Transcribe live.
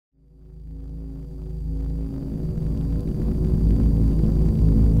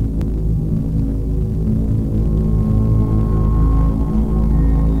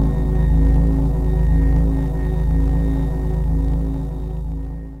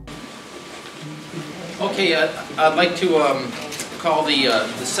Okay, I'd like to call the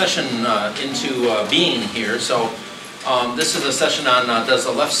session into being here. So this is a session on does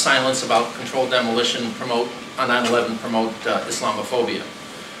the left silence about controlled demolition promote, on 9/11 promote Islamophobia?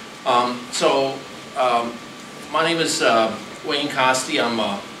 My name is Wayne Coste. I'm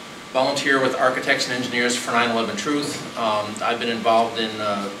a volunteer with Architects and Engineers for 9/11 Truth. I've been involved in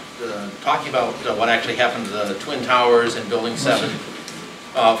talking about what actually happened to the Twin Towers and Building 7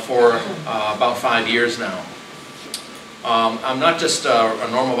 for about 5 years now. I'm not just a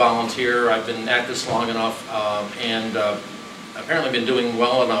normal volunteer. I've been at this long enough and apparently been doing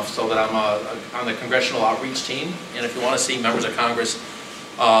well enough so that I'm on the congressional outreach team. And if you want to see members of Congress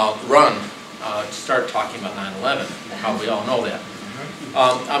run, start talking about 9/11. You probably all know that.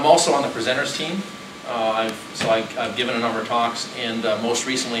 I'm also on the presenters team. I've given a number of talks, and most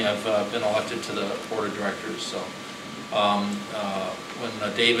recently I've been elected to the board of directors. So when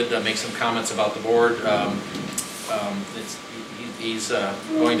David makes some comments about the board, he's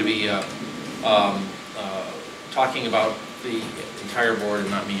going to be talking about the entire board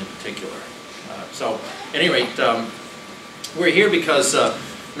and not me in particular. So at any rate, we're here because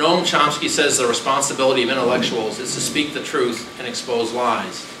Noam Chomsky says the responsibility of intellectuals is to speak the truth and expose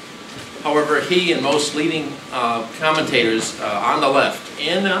lies. However, he and most leading commentators on the left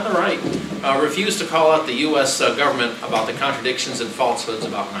and on the right refuse to call out the U.S. government about the contradictions and falsehoods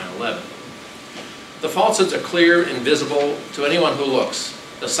about 9/11. The falsehoods are clear and visible to anyone who looks.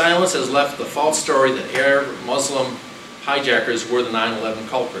 The silence has left the false story that Arab Muslim hijackers were the 9/11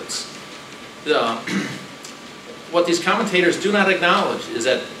 culprits. What these commentators do not acknowledge is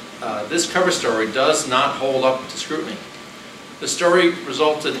that this cover story does not hold up to scrutiny. The story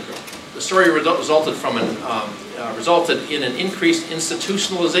resulted in an increased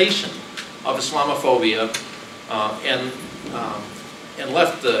institutionalization of Islamophobia and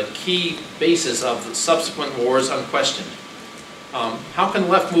left the key basis of the subsequent wars unquestioned. How can the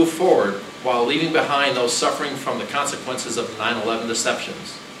left move forward while leaving behind those suffering from the consequences of the 9/11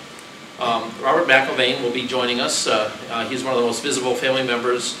 deceptions? Robert McIlvaine will be joining us. He's one of the most visible family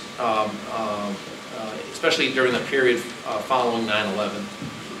members, especially during the period following 9/11.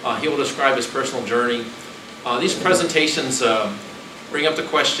 He will describe his personal journey. These presentations bring up the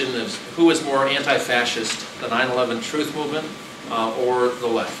question of who is more anti-fascist, the 9/11 truth movement or the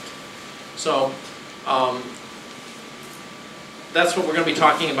left. So that's what we're going to be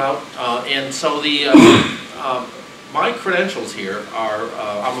talking about. And so my credentials here are,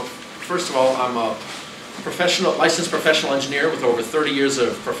 first of all, I'm a licensed professional engineer with over 30 years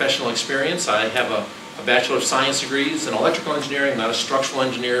of professional experience. I have a Bachelor of Science degrees in electrical engineering, not a structural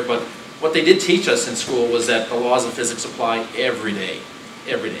engineer, but what they did teach us in school was that the laws of physics apply every day.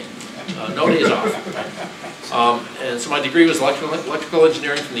 No days off. And so my degree was electrical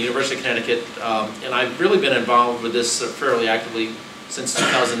engineering from the University of Connecticut, and I've really been involved with this fairly actively since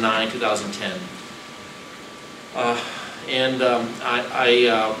 2009, 2010. I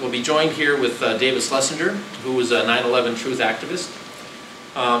will be joined here with David Slesinger, who is a 9/11 truth activist.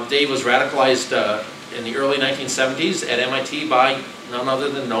 Dave was radicalized in the early 1970s at MIT by none other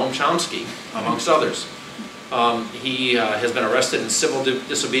than Noam Chomsky, amongst others. He has been arrested in civil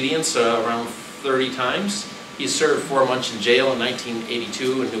disobedience around 30 times. He served 4 months in jail in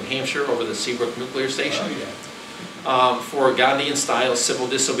 1982 in New Hampshire over the Seabrook nuclear station for Gandhian-style civil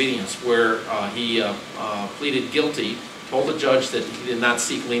disobedience, where he pleaded guilty, told the judge that he did not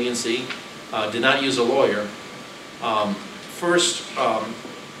seek leniency, did not use a lawyer.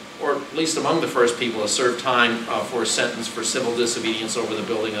 Or at least among the first people to serve time for a sentence for civil disobedience over the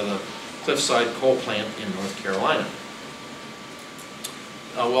building of the Cliffside coal plant in North Carolina.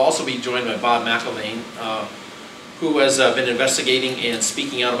 We'll also be joined by Bob McIlvaine, who has been investigating and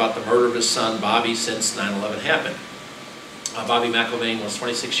speaking out about the murder of his son, Bobby, since 9/11 happened. Bobby McIlvaine was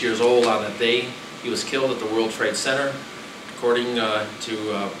 26 years old on that day. He was killed at the World Trade Center. According to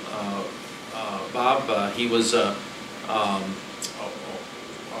Bob, he was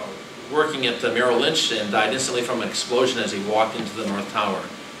working at Merrill Lynch and died instantly from an explosion as he walked into the North Tower.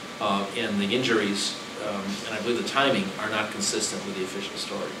 And the injuries, and I believe the timing, are not consistent with the official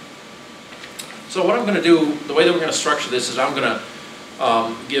story. So what I'm going to do, the way that we're going to structure this is I'm going to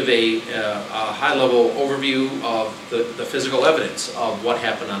give a high-level overview of the physical evidence of what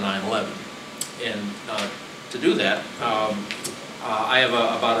happened on 9/11. And to do that, I have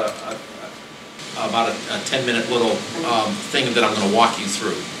about a 10-minute little thing that I'm going to walk you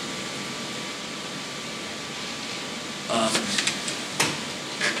through.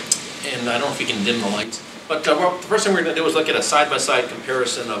 And I don't know if you can dim the lights, but the first thing we're going to do is look at a side-by-side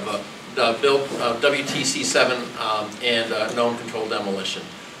comparison of WTC7 and known controlled demolition.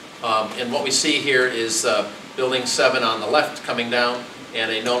 And what we see here is Building 7 on the left coming down,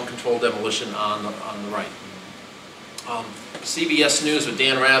 and a known controlled demolition on the right. CBS News with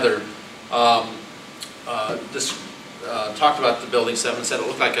Dan Rather talked about the Building 7, said it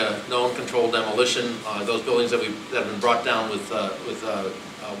looked like a known controlled demolition. Those buildings that have been brought down with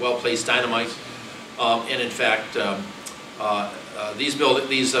well-placed dynamite, and in fact, these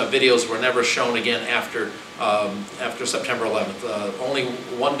videos were never shown again after September 11th. Only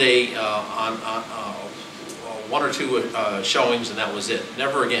one day on one or two showings, and that was it.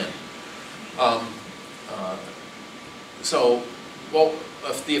 Never again. So, well,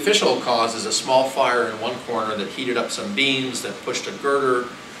 the official cause is a small fire in one corner that heated up some beams, that pushed a girder,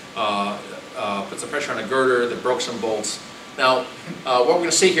 put some pressure on a girder, that broke some bolts. Now, what we're going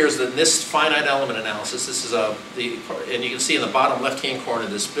to see here is that this finite element analysis, this is and you can see in the bottom left-hand corner,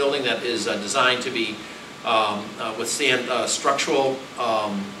 this building that is designed to be withstand structural,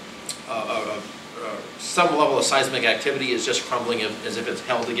 some level of seismic activity is just crumbling as if it's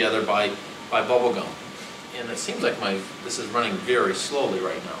held together by bubble gum. And it seems like this is running very slowly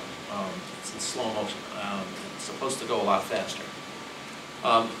right now. It's in slow motion. It's supposed to go a lot faster.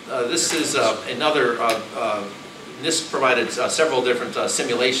 This is another, NIST provided several different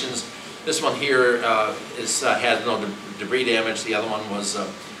simulations. This one here had no debris damage. The other one was,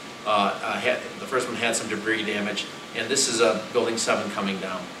 the first one had some debris damage. And this is Building 7 coming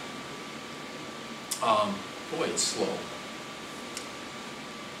down. Boy, it's slow.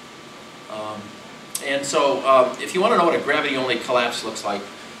 And so, if you want to know what a gravity-only collapse looks like,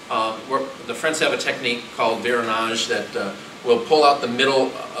 the French have a technique called vernage that will pull out the middle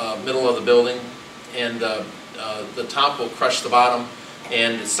of the building, and the top will crush the bottom.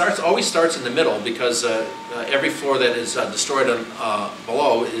 And it always starts in the middle, because every floor that is destroyed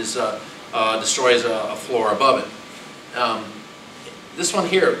below destroys a floor above it. This one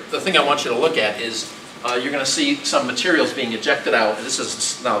here, the thing I want you to look at is you're going to see some materials being ejected out. And this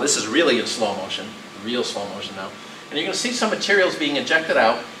is really in slow motion, real slow motion now. And you're going to see some materials being ejected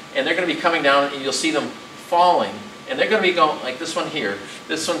out, and they're going to be coming down, and you'll see them falling. And they're going to be going like this one here.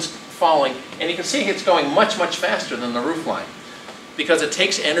 This one's falling, and you can see it's going much, much faster than the roof line, because it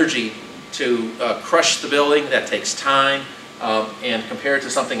takes energy to crush the building. That takes time, and compared to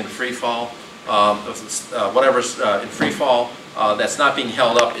something in free fall, whatever's in free fall that's not being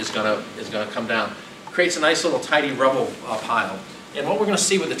held up is going to come down. Creates a nice little tidy rubble pile. And what we're going to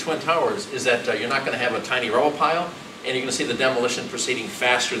see with the Twin Towers is that you're not going to have a tiny rubble pile, and you're going to see the demolition proceeding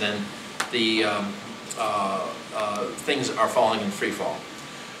faster than the things are falling in free fall.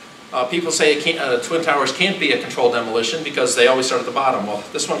 People say Twin Towers can't be a controlled demolition because they always start at the bottom. Well,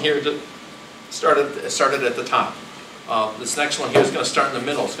 this one here started at the top. This next one here is going to start in the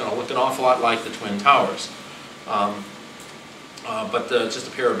middle. It's going to look an awful lot like the Twin Towers. But just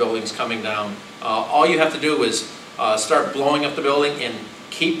a pair of buildings coming down. All you have to do is start blowing up the building and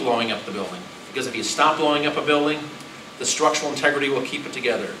keep blowing up the building. Because if you stop blowing up a building, the structural integrity will keep it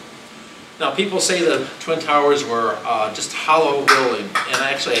together. Now, people say the Twin Towers were just hollow building, and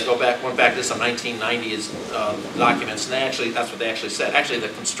actually I went back to some 1990s documents, and that's what they actually said. Actually, the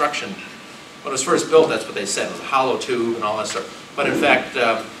construction, when it was first built, that's what they said. It was a hollow tube and all that stuff. But in fact,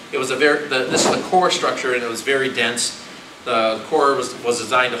 it was this is the core structure, and it was very dense. The core was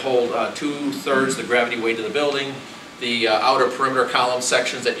designed to hold 2/3 the gravity weight of the building. The outer perimeter column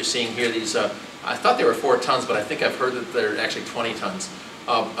sections that you're seeing here, these I thought they were 4 tons, but I think I've heard that they're actually 20 tons.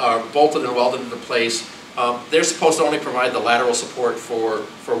 Are bolted and welded into place. They're supposed to only provide the lateral support for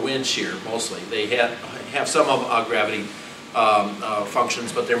wind shear, mostly. They have some of gravity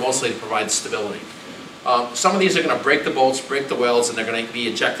functions, but they're mostly to provide stability. Some of these are going to break the bolts, break the welds, and they're going to be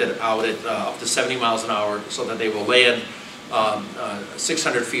ejected out at up to 70 miles an hour so that they will land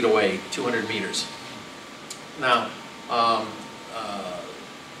 600 feet away, 200 meters. Now, I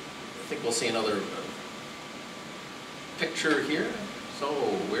think we'll see another picture here. So,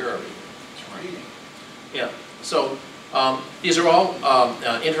 where are we? It's raining. Yeah, so these are all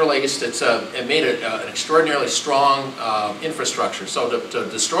interlaced. It made an extraordinarily strong infrastructure. So to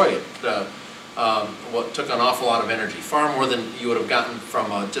destroy it took an awful lot of energy, far more than you would have gotten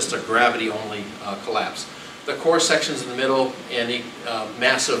from just a gravity-only collapse. The core sections in the middle and the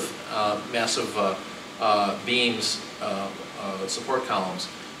massive beams, support columns.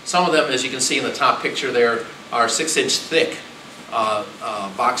 Some of them, as you can see in the top picture there, are 6-inch thick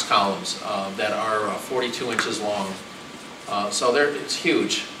box columns that are 42 inches long. So it's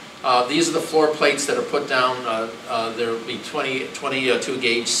huge. These are the floor plates that are put down. There will be 22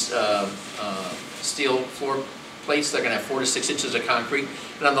 gauge steel floor plates. They're going to have 4 to 6 inches of concrete.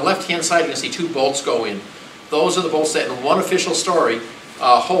 And on the left hand side you can see 2 bolts go in. Those are the bolts that, in one official story,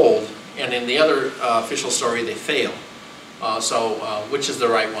 hold, and in the other official story they fail. Which is the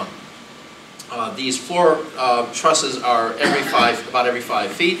right one? These floor trusses are about every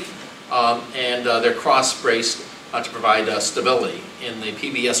 5 feet, and they're cross-braced to provide stability. In the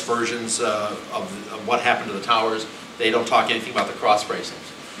PBS versions of what happened to the towers, they don't talk anything about the cross-bracings.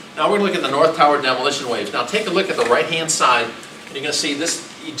 Now we're going to look at the North Tower demolition waves. Now take a look at the right-hand side, and you're going to see this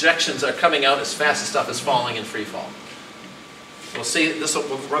ejections are coming out as fast as stuff is falling in free fall. We'll see this.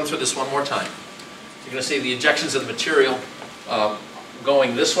 We'll run through this one more time. You're going to see the ejections of the material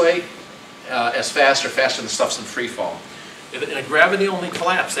going this way as faster than stuff's in free fall. In a gravity-only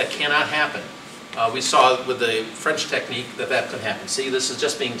collapse, that cannot happen. We saw with the French technique that can happen. See, this is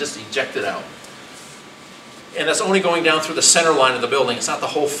just being ejected out. And that's only going down through the center line of the building. It's not the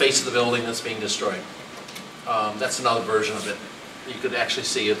whole face of the building that's being destroyed. That's another version of it. You could actually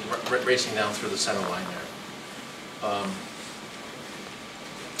see it racing down through the center line there.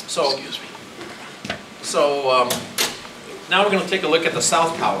 Excuse me. Now we're going to take a look at the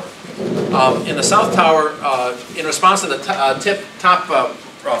South Tower. In the South Tower, in response to the top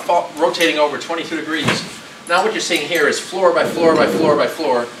rotating over 22 degrees, now what you're seeing here is floor by floor by floor by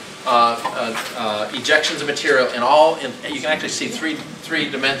floor ejections of material, and you can actually see three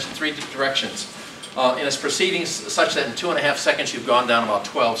directions. And it's proceeding such that in 2.5 seconds you've gone down about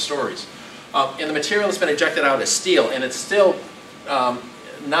 12 stories. And the material that's been ejected out is steel, and it's still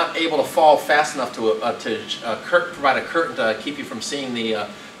not able to fall fast enough to provide a curtain to keep you from seeing the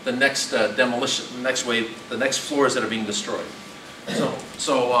next demolition, the next wave, the next floors that are being destroyed.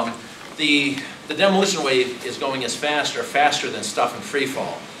 The demolition wave is going as faster than stuff in free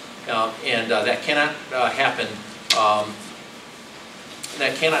fall, and that cannot happen.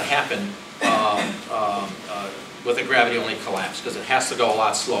 With a gravity-only collapse, because it has to go a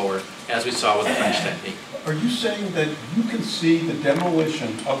lot slower, as we saw with the French technique. Are you saying that you can see the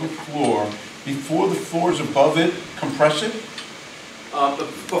demolition of a floor before the floors above it compress it?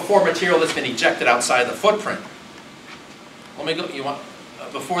 Before material that's been ejected outside the footprint. Let me go.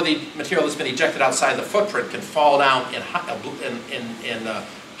 Before the material that's been ejected outside the footprint can fall down and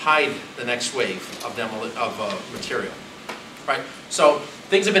hide the next wave of material. Right. So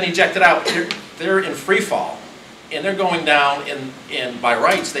things have been ejected out. They're in free fall. And they're going down, and by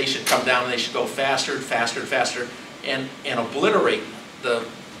rights they should come down and they should go faster and faster and faster, and obliterate the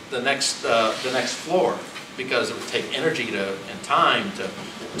next floor, because it would take energy and time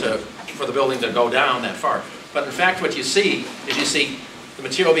for the building to go down that far. But in fact, what you see is the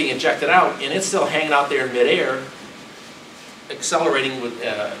material being ejected out, and it's still hanging out there in midair, accelerating with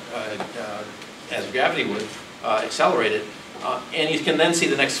as gravity would accelerate it. And you can then see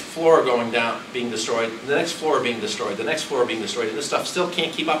the next floor going down, being destroyed, the next floor being destroyed, the next floor being destroyed, and this stuff still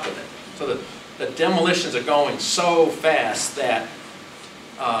can't keep up with it. So the demolitions are going so fast that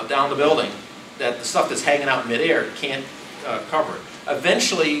down the building, that the stuff that's hanging out in midair can't cover it.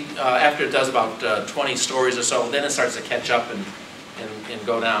 Eventually, after it does about 20 stories or so, then it starts to catch up and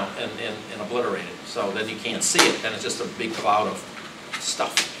go down and obliterate it. So then you can't see it, then it's just a big cloud of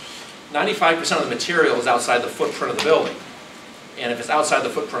stuff. 95% of the material is outside the footprint of the building. And if it's outside the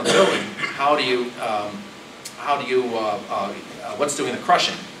footprint of the building, what's doing the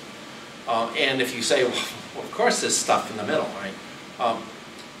crushing? And if you say, well, of course there's stuff in the middle, right?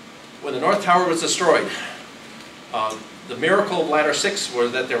 When the North Tower was destroyed, the miracle of Ladder 6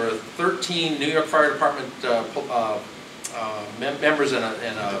 was that there were 13 New York Fire Department members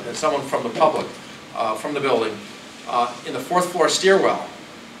and someone from the public, from the building, in the 4th floor stairwell,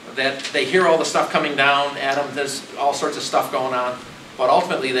 that they hear all the stuff coming down at them. There's all sorts of stuff going on, but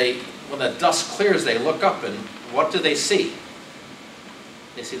ultimately when the dust clears, they look up, and what do they see?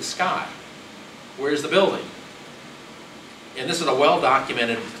 They see the sky. Where's the building? And this is a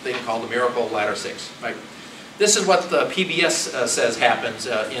well-documented thing called the miracle of Ladder 6. Right? This is what the PBS says happens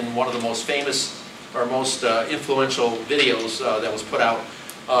in one of the most famous or most influential videos that was put out.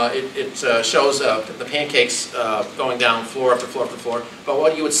 It shows the pancakes going down floor after floor after floor, but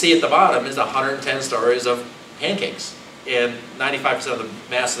what you would see at the bottom is 110 stories of pancakes, and 95% of the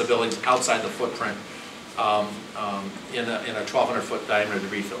mass of the building's outside the footprint in a 1,200-foot diameter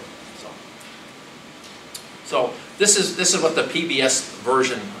debris field. So this is what the PBS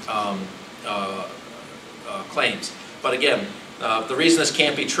version claims. But again, the reason this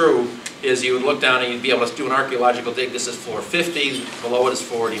can't be true is you would look down and you'd be able to do an archaeological dig. This is floor 50, below it is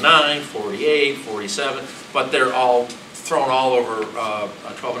 49, 48, 47, but they're all thrown all over a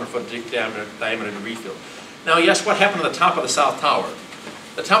 1,200-foot diameter debris field. Now, yes, what happened to the top of the South Tower?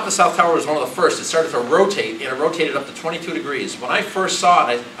 The top of the South Tower was one of the first. It started to rotate, and it rotated up to 22 degrees. When I first saw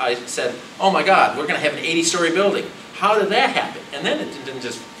it, I said, oh my God, we're going to have an 80-story building. how did that happen? And then it didn't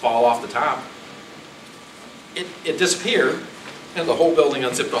just fall off the top. It disappeared, and the whole building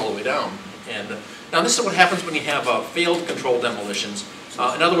unzipped all the way down. And now this is what happens when you have failed controlled demolitions.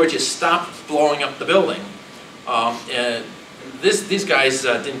 In other words, you stop blowing up the building. And these guys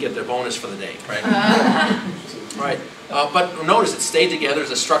didn't get their bonus for the day, right? Right. But notice it stayed together as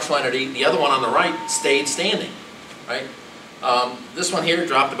a structural entity. The other one on the right stayed standing, right? This one here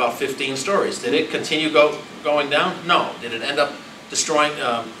dropped about 15 stories. Did it continue going down? No. Did it end up destroying,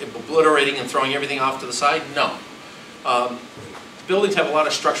 obliterating and throwing everything off to the side? No. Buildings have a lot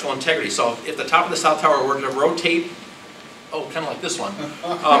of structural integrity, so if the top of the south tower were to rotate, kind of like this one,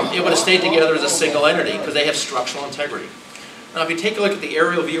 it would have stayed together as a single entity because they have structural integrity. Now if you take a look at the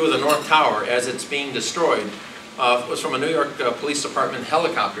aerial view of the north tower as it's being destroyed, it was from a New York Police Department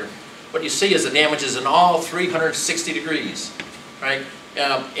helicopter. What you see is the damage is in all 360 degrees, right?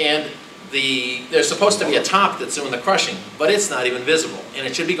 And there's supposed to be a top that's doing the crushing, but it's not even visible. And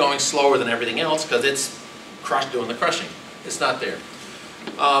it should be going slower than everything else because it's doing the crushing. It's not there.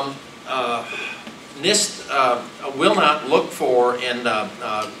 NIST will not look for, and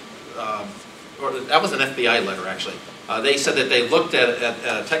or that was an FBI letter actually. They said that they looked at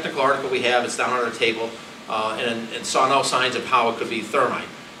a technical article we have, it's down on our table, and saw no signs of how it could be thermite.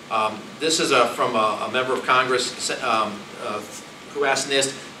 This is from a member of Congress who asked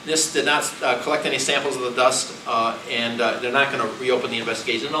NIST. NIST did not collect any samples of the dust, and they're not going to reopen the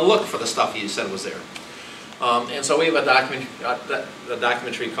investigation. They'll look for the stuff he said was there. And so we have a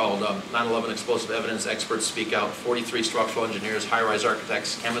documentary called 9/11 Explosive Evidence Experts Speak Out, 43 structural engineers, high-rise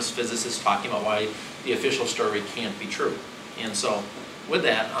architects, chemists, physicists talking about why the official story can't be true. And so with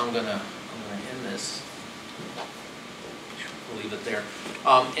that, I'm gonna end this. We'll leave it there.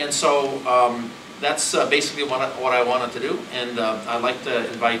 And so that's basically what I wanted to do. And I'd like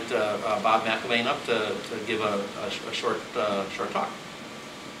to invite Bob McIlvaine up to give a short talk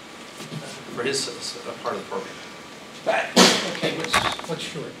for his part of the program. Okay, what's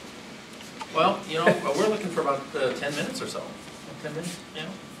short? Well, you know, we're looking for about 10 minutes or so. 10 minutes? Yeah.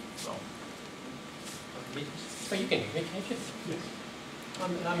 So. Oh, you can hear me, can't you? Yes.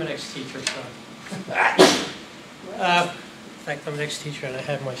 I'm an ex-teacher, so. In fact, I'm an ex-teacher and I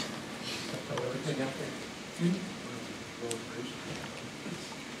have my.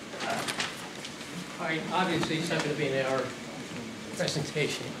 All right, obviously it's not going to be an hour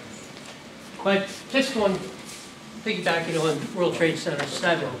presentation. But just on piggybacking on World Trade Center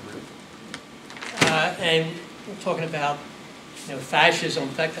 7, and we're talking about, fascism. In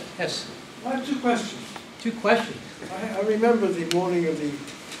fact, yes. I have two questions. Two questions. I remember the morning of the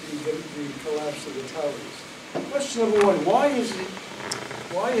collapse of the towers. Question number one: Why is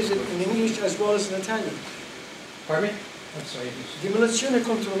it in English as well as in Italian? Pardon me? I'm sorry. Demolizione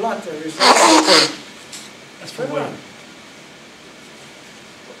controllata. That's for one.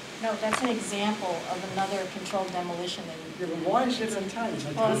 No, that's an example of another controlled demolition. Yeah, but why is it in Italian?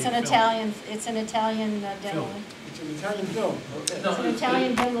 Well, it's an Italian. It's an Italian demolition. It's an Italian film. Okay. It's an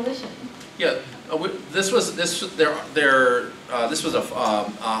Italian demolition. Yeah, this was about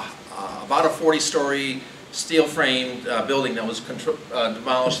a 40-story steel-framed building that was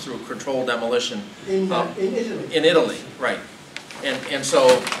demolished through controlled demolition In Italy. In Italy, right? And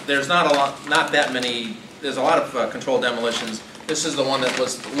so there's not that many. There's a lot of controlled demolitions. This is the one that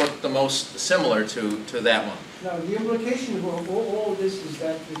looked the most similar to that one. Now, the implication of all this is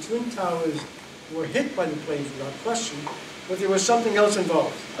that the Twin Towers were hit by the planes without question, but there was something else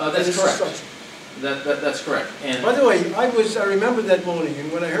involved. That's correct. That's correct. And by the way, I remember that morning,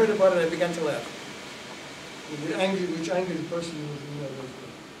 and when I heard about it, I began to laugh. Which angered the person who was in there.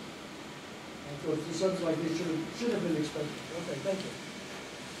 I thought it sounds like they should have been expected. Okay, thank you.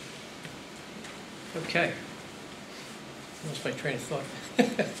 Okay. Lost my train of thought.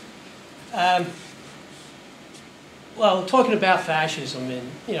 Well, talking about fascism,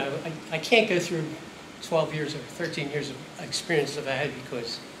 and I can't go through 12 years or 13 years of experience I've had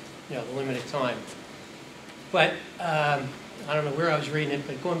because, the limited time. But I don't know where I was reading it,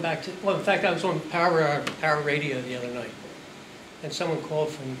 but going back to, well, in fact, I was on Power Radio the other night, and someone called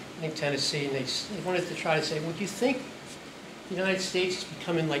from, I think, Tennessee, and they wanted to try to say, well, do you think the United States is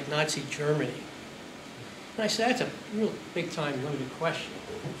becoming like Nazi Germany? And I said, that's a real big-time loaded question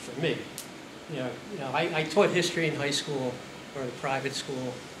for me. I taught history in high school or in private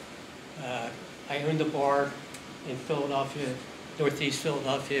school. I owned a bar in Philadelphia, Northeast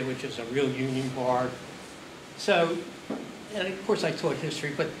Philadelphia, which is a real union bar. So, and of course I taught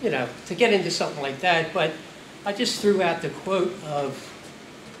history, but to get into something like that, but I just threw out the quote of,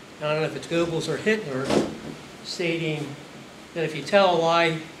 I don't know if it's Goebbels or Hitler, stating that if you tell a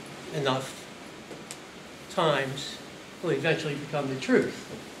lie enough times, will eventually become the truth.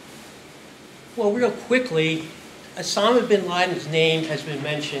 Well, real quickly, Osama bin Laden's name has been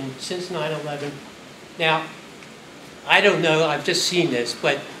mentioned since 9/11. Now, I don't know, I've just seen this,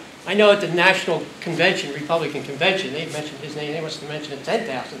 but I know at the National Convention, Republican Convention, they mentioned his name, they must have mentioned it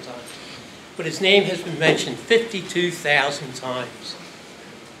 10,000 times. But his name has been mentioned 52,000 times.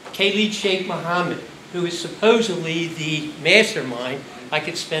 Khalid Sheikh Mohammed, who is supposedly the mastermind, I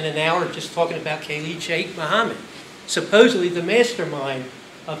could spend an hour just talking about Khalid Sheikh Mohammed, supposedly the mastermind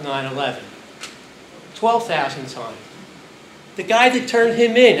of 9/11, 12,000 times. The guy that turned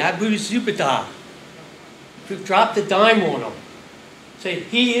him in, Abu Zubaydah, who dropped the dime on him, said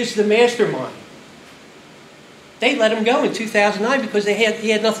he is the mastermind. They let him go in 2009 because he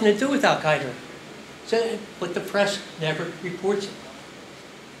had nothing to do with Al-Qaeda. So, but the press never reports it.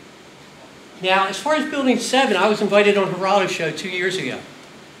 Now, as far as Building 7, I was invited on Geraldo's show 2 years ago.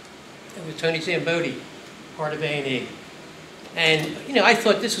 It was Tony Zambodi, part of A&E. And, you know, I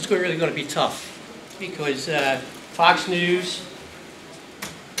thought this was really going to be tough because Fox News,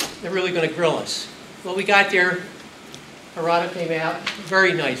 they're really going to grill us. Well, we got there, Geraldo came out,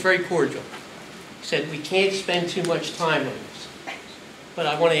 very nice, very cordial. He said, we can't spend too much time on this, but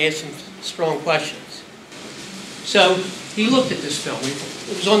I want to ask some strong questions. So he looked at this film.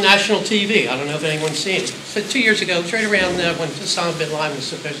 It was on national TV. I don't know if anyone's seen it. So 2 years ago, it was right around when Osama bin Laden was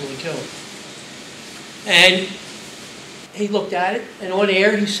supposedly killed. And he looked at it, and on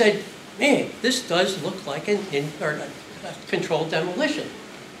air he said, man, this does look like a controlled demolition.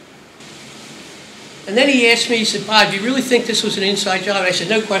 And then he asked me, he said, Bob, do you really think this was an inside job? And I said,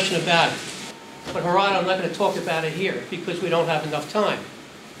 no question about it. But Geraldo, I'm not going to talk about it here because we don't have enough time.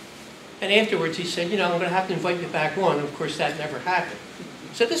 And afterwards he said, you know, I'm going to have to invite you back on. And of course, that never happened.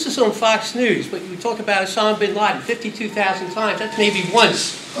 So this is on Fox News, but you talk about Osama bin Laden 52,000 times. That's maybe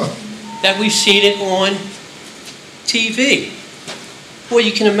once that we've seen it on TV. Well,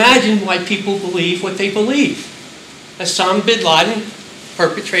 you can imagine why people believe what they believe. Osama bin Laden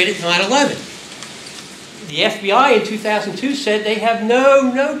perpetrated 9/11. The FBI in 2002 said they have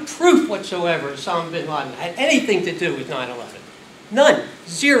no proof whatsoever Osama bin Laden had anything to do with 9/11. None.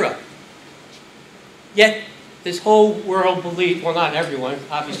 Zero. Yet this whole world believes, well, not everyone,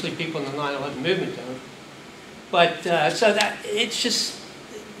 obviously people in the 9/11 movement don't, but so that it's just,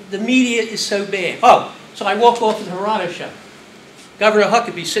 the media is so bad. Oh, so I walk off of the Geraldo show. Governor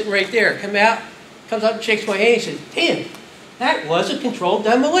Huckabee sitting right there, comes up and shakes my hand and says, damn, that was a controlled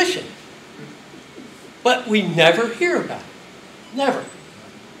demolition. But we never hear about it. Never.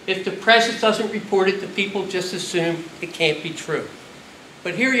 If the press doesn't report it, the people just assume it can't be true.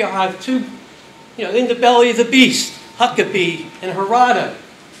 But here you have two, you know, in the belly of the beast, Huckabee and Geraldo.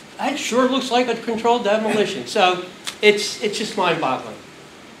 That sure looks like a controlled demolition. So it's just mind-boggling.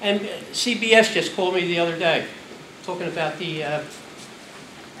 And CBS just called me the other day, talking about the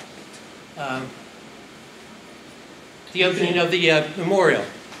opening of the memorial.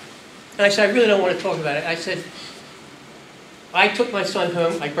 And I said, I really don't want to talk about it. I said, I took my son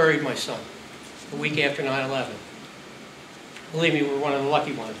home, I buried my son a week after 9/11. Believe me, we're one of the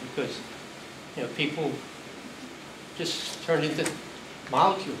lucky ones because, you know, people just turned into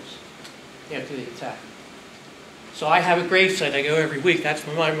molecules after the attack. So I have a gravesite, I go every week, that's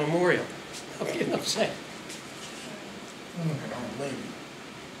my memorial. I'm getting upset.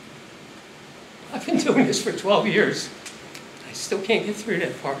 I've been doing this for 12 years. I still can't get through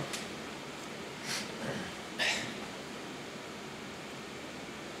that part.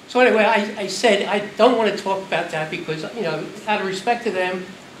 So anyway, I said I don't want to talk about that because, you know, out of respect to them,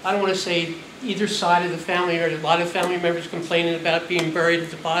 I don't want to say either side of the family, or a lot of family members complaining about being buried at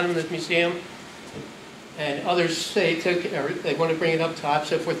the bottom of the museum, and others say they want to bring it up top,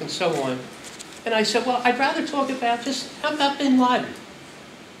 so forth and so on. And I said, well, I'd rather talk about just, how about bin Laden?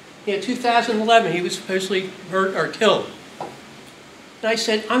 You know, 2011, he was supposedly hurt or killed. And I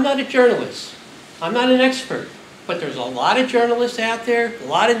said, I'm not a journalist. I'm not an expert. But there's a lot of journalists out there, a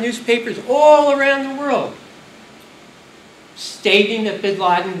lot of newspapers all around the world stating that bin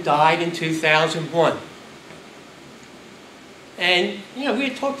Laden died in 2001. And, you know, we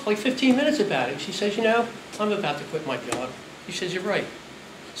had talked for like 15 minutes about it. She says, you know, I'm about to quit my job. She says, you're right.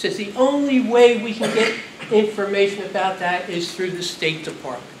 She says, the only way we can get information about that is through the State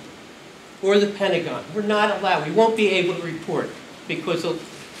Department or the Pentagon. We're not allowed. We won't be able to report because they'll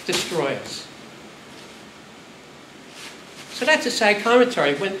destroy us. So that's a sad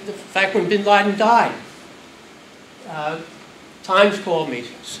commentary. When bin Laden died, Times called me,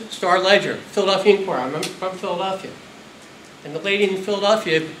 Star Ledger, Philadelphia Inquirer. I'm from Philadelphia. And the lady in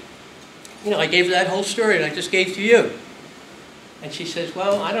Philadelphia, you know, I gave her that whole story that I just gave to you. And she says,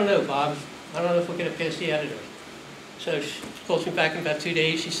 well, I don't know, Bob. I don't know if we're going to pass the editor. So she calls me back in about 2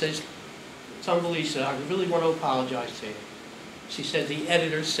 days. She says, "It's unbelievable. I really want to apologize to you." She said, "The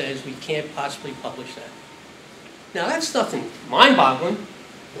editor says we can't possibly publish that." Now, that's nothing mind-boggling.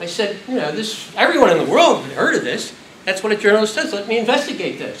 I said, "You know, everyone in the world had heard of this. That's what a journalist does. Let me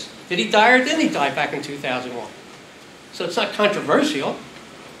investigate this. Did he die or didn't he die back in 2001? So it's not controversial.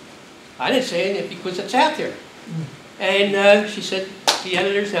 I didn't say anything because it's out there." And she said, the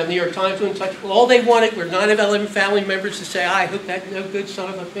editors, now New York Times were in touch. Well, all they wanted were 9 of 11 family members to say, "I hope that no good son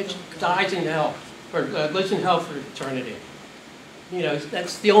of a bitch dies in hell, or lives in hell for eternity." You know,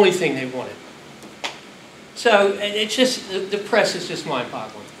 that's the only thing they wanted. So it's just, the press is just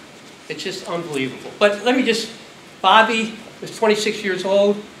mind-boggling. It's just unbelievable. But let me just, Bobby was 26 years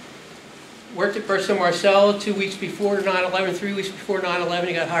old, worked at Burson Marcel 2 weeks before 9/11, 3 weeks before 9/11,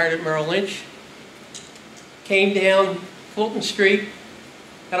 he got hired at Merrill Lynch. Came down Fulton Street,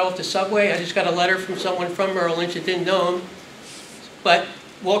 got off the subway. I just got a letter from someone from Merrill Lynch that didn't know him, but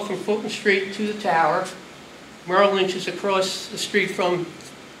walked from Fulton Street to the tower. Merrill Lynch is across the street from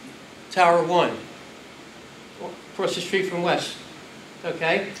Tower 1, across the street from West,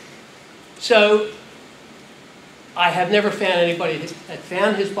 okay? So I have never found anybody that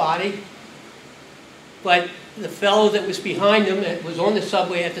found his body, but the fellow that was behind him, that was on the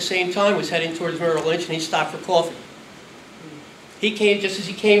subway at the same time, was heading towards Merrill Lynch, and he stopped for coffee. He came, just as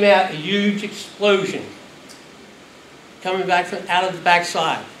he came out, a huge explosion coming back from out of the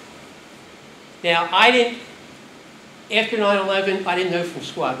backside. Now, after 9/11, I didn't know from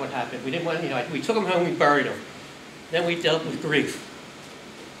squad what happened. We didn't want, we took him home, we buried him. Then we dealt with grief.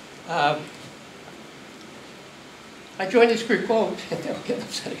 I joined this group called, don't get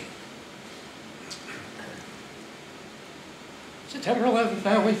upset again. September 11th,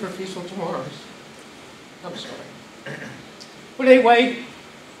 Family for Peaceful Tomorrows. I'm sorry. But anyway,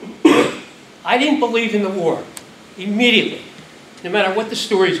 I didn't believe in the war immediately, no matter what the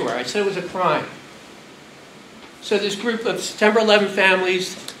stories were. I said it was a crime. So this group of September 11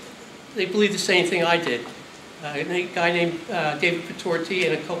 families, they believed the same thing I did. A guy named David Patorti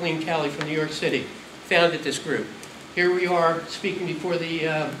and a Colleen Kelly from New York City founded this group. Here we are speaking before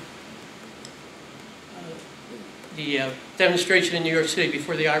the demonstration in New York City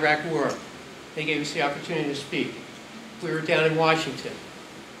before the Iraq War. They gave us the opportunity to speak. We were down in Washington.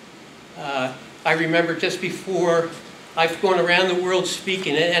 I remember just before, I've gone around the world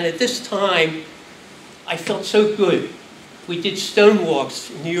speaking, and at this time, I felt so good. We did stone walks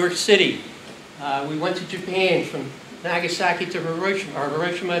in New York City. We went to Japan from Nagasaki to Hiroshima, or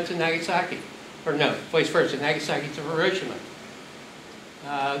Hiroshima to Nagasaki. Or no, vice versa, Nagasaki to Hiroshima.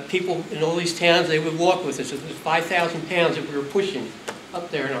 People in all these towns, they would walk with us. It was 5,000 pounds that we were pushing up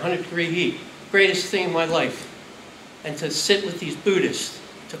there in 100-degree heat. Greatest thing in my life. And to sit with these Buddhists,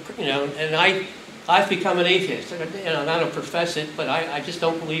 and I've become an atheist. I don't profess it, but I just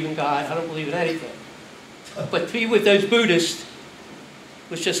don't believe in God. I don't believe in anything. But to be with those Buddhists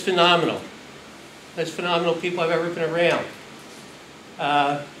was just phenomenal. Most phenomenal people I've ever been around.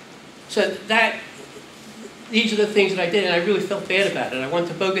 These are the things that I did, and I really felt bad about it. I went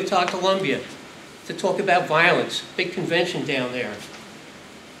to Bogota, Colombia, to talk about violence, big convention down there.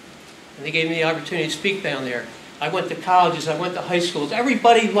 And they gave me the opportunity to speak down there. I went to colleges, I went to high schools.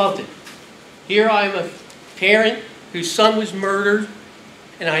 Everybody loved it. Here I'm a parent whose son was murdered,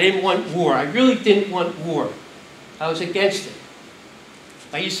 and I didn't want war. I really didn't want war. I was against it.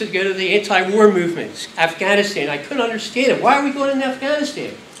 I used to go to the anti-war movements, Afghanistan. I couldn't understand it. Why are we going into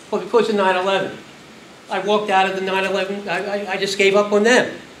Afghanistan? Well, because of 9/11. I walked out of the 9/11, I just gave up on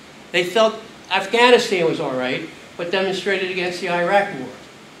them. They felt Afghanistan was all right, but demonstrated against the Iraq War.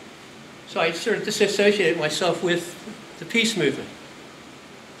 So I sort of disassociated myself with the peace movement.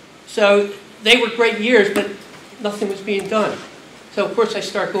 So they were great years, but nothing was being done. So of course I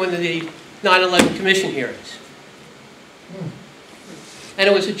start going to the 9/11 Commission hearings. And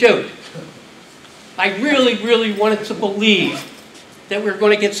it was a joke. I really, really wanted to believe that we were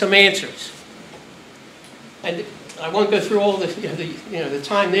going to get some answers. And I won't go through all the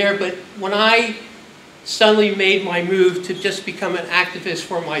time there, but when I suddenly made my move to just become an activist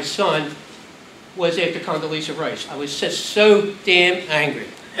for my son was after Condoleezza Rice. I was just so damn angry.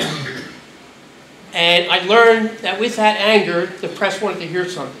 And I learned that with that anger, the press wanted to hear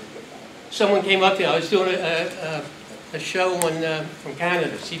something. Someone came up to me. I was doing a show on from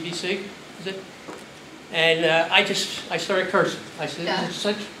Canada, CBC, is it? And I started cursing. I said, "This is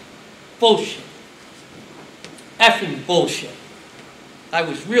such bullshit. Effing bullshit." I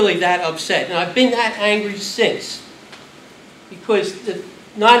was really that upset. And I've been that angry since. Because the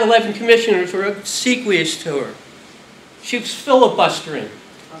 9/11 commissioners were obsequious to her. She was filibustering.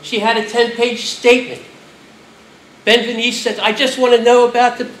 She had a 10-page statement. Ben Venice said, I just want to know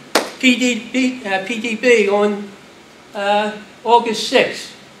about the PDB on August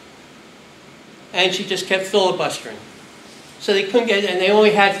 6th. And she just kept filibustering. So they couldn't get, and they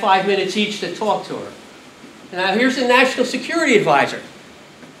only had 5 minutes each to talk to her. Now here's the National Security Advisor.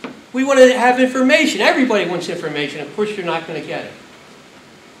 We want to have information. Everybody wants information. Of course, you're not going to get it.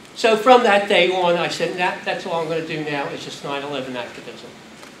 So from that day on, I said, that's all I'm going to do now is just 9/11 activism.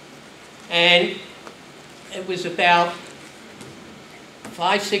 And it was about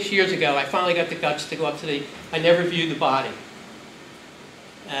 5, 6 years ago, I finally got the guts to go up to the, I never viewed the body.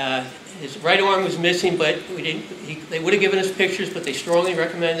 His right arm was missing, but we didn't, they would have given us pictures, but they strongly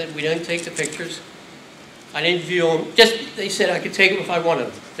recommended we don't take the pictures. I didn't view them. They said I could take them if I wanted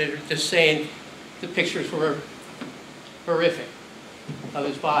them. They were just saying the pictures were horrific of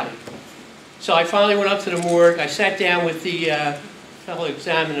his body. So I finally went up to the morgue. I sat down with the fellow who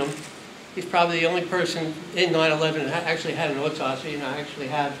examined him. He's probably the only person in 9/11 that actually had an autopsy, and I actually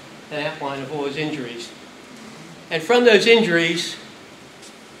have an outline of all his injuries. And from those injuries,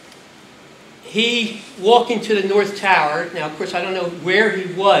 he walked into the North Tower. Now, of course, I don't know where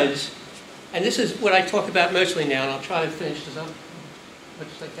he was. And this is what I talk about mostly now, and I'll try to finish this up much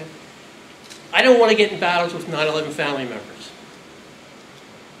as I can. I don't want to get in battles with 9/11 family members.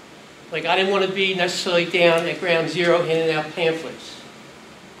 Like, I didn't want to be necessarily down at ground zero handing out pamphlets.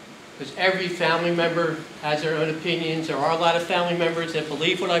 Because every family member has their own opinions. There are a lot of family members that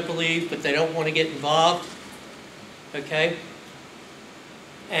believe what I believe, but they don't want to get involved. Okay?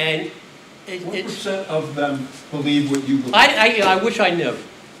 And What percent of them believe what you believe? I wish I knew.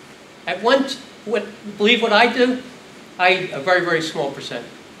 At once, believe what I do, a very, very small percent.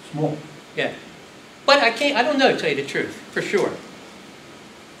 Small. Yeah. But I don't know, to tell you the truth, for sure.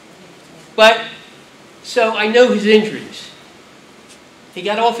 But, so I know his injuries. He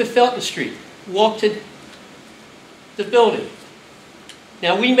got off at Felton Street, walked to the building.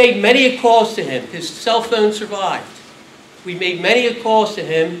 Now, we made many calls to him. His cell phone survived. We made many calls to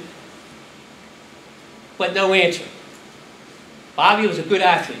him, but no answer. Bobby was a good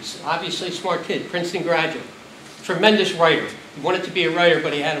athlete, obviously a smart kid, Princeton graduate, tremendous writer. He wanted to be a writer,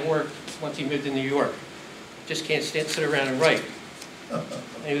 but he had to work once he moved to New York. Just can't sit around and write.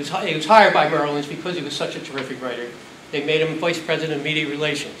 And he was hired by Merrill Lynch because he was such a terrific writer. They made him vice president of media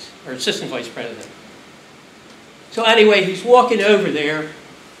relations, or assistant vice president. So anyway, he's walking over there.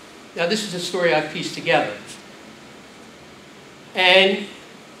 Now this is a story I've pieced together. And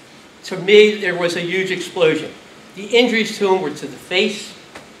to me, there was a huge explosion. The injuries to him were to the face,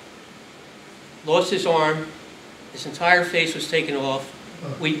 lost his arm, his entire face was taken off.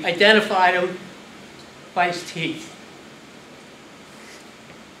 We identified him by his teeth.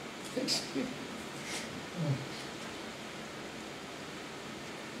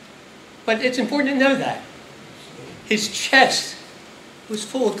 But it's important to know that. His chest was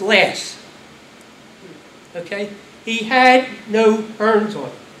full of glass. Okay? He had no burns on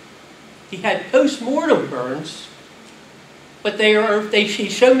him. He had post-mortem burns, but he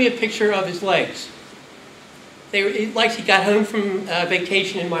showed me a picture of his legs. Like he got home from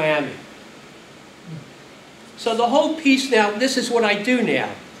vacation in Miami. So the whole piece now, this is what I do now.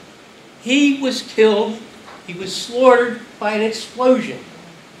 He was killed, he was slaughtered by an explosion.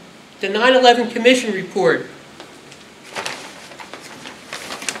 The 9/11 Commission report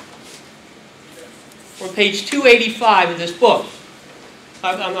on page 285 of this book.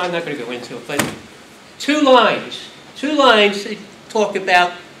 I'm not going to go into it, but two lines they talk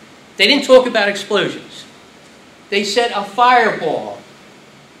about, they didn't talk about explosions. They said a fireball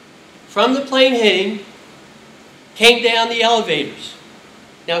from the plane hitting came down the elevators.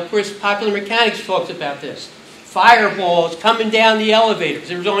 Now, of course, Popular Mechanics talks about this. Fireballs coming down the elevators.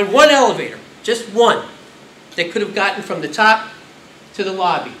 There was only one elevator, just one, that could have gotten from the top to the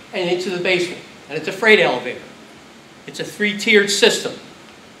lobby and into the basement. And it's a freight elevator. It's a 3-tiered system.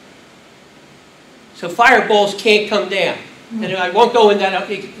 So fireballs can't come down. And I won't go into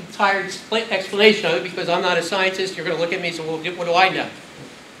that entire explanation of it because I'm not a scientist. You're going to look at me and say, well, what do I know?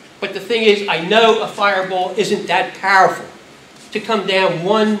 But the thing is, I know a fireball isn't that powerful to come down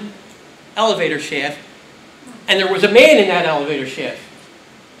one elevator shaft. And there was a man in that elevator shaft,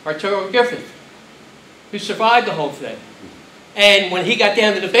 Arturo Griffith, who survived the whole thing. And when he got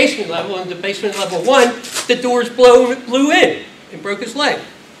down to the basement level, in the basement level 1, the doors blew in and broke his leg.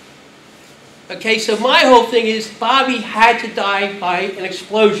 Okay, so my whole thing is Bobby had to die by an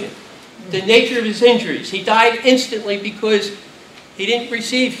explosion. The nature of his injuries. He died instantly because we didn't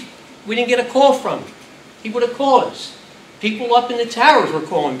get a call from him. He would have called us. People up in the towers were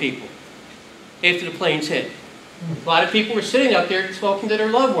calling people after the planes hit. A lot of people were sitting up there talking to their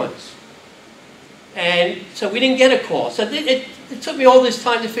loved ones. And so we didn't get a call. So it took me all this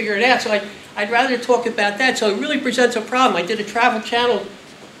time to figure it out. So I'd rather talk about that. So it really presents a problem. I did a Travel Channel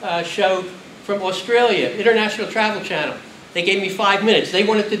show from Australia, International Travel Channel. They gave me 5 minutes. They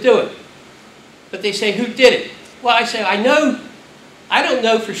wanted to do it. But they say, who did it? Well, I say, I don't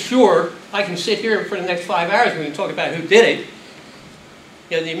know for sure. I can sit here for the next 5 hours and we can talk about who did it.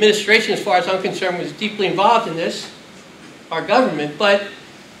 You know, the administration, as far as I'm concerned, was deeply involved in this, our government. But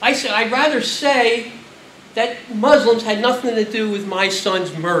I say, I'd rather say that Muslims had nothing to do with my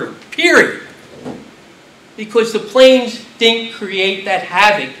son's murder, period. Because the planes didn't create that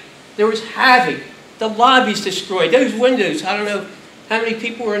havoc. There was havoc. The lobbies destroyed. Those windows, I don't know how many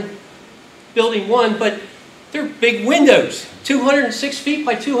people were in building 1, but they're big windows, 206 feet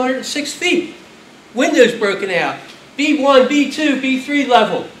by 206 feet. Windows broken out, B1, B2, B3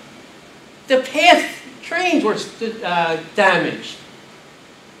 level. The path trains were damaged.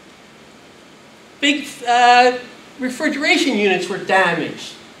 Big refrigeration units were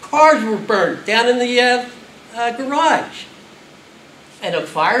damaged. Cars were burnt down in the garage. And a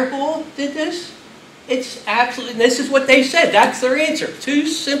fireball did this? It's absolutely, this is what they said. That's their answer. 2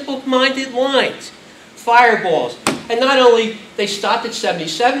 simple-minded lines. Fireballs. And not only, they stopped at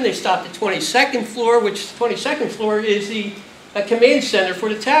 77, they stopped at 22nd floor, which 22nd floor is the command center for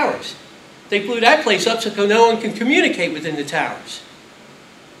the towers. They blew that place up so no one can communicate within the towers.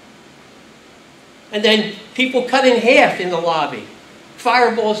 And then people cut in half in the lobby.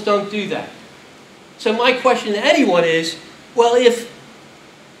 Fireballs don't do that. So my question to anyone is, well, if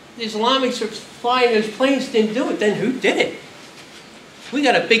the Islamics are flying those planes didn't do it, then who did it? We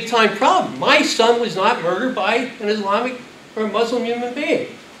got a big time problem. My son was not murdered by an Islamic or a Muslim human being.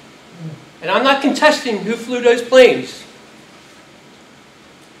 And I'm not contesting who flew those planes.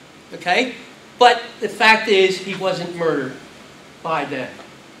 Okay? But the fact is, he wasn't murdered by them.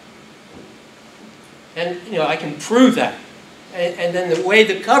 And, you know, I can prove that. And then the way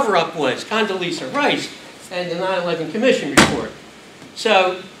the cover-up was, Condoleezza Rice and the 9/11 Commission report.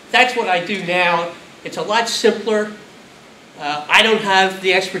 So that's what I do now. It's a lot simpler. I don't have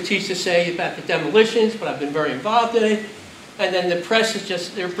the expertise to say about the demolitions, but I've been very involved in it. And then the press is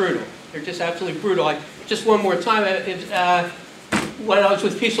just, they're brutal. They're just absolutely brutal. Just one more time, when I was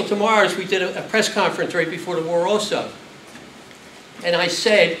with Peaceful Tomorrows, we did a press conference right before the war also. And I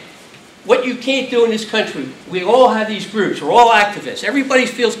said, what you can't do in this country, we all have these groups, we're all activists. Everybody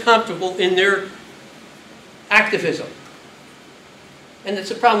feels comfortable in their activism. And that's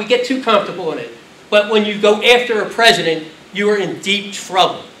the problem, we get too comfortable in it. But when you go after a president, you are in deep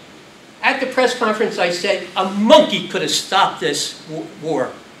trouble. At the press conference I said, a monkey could have stopped this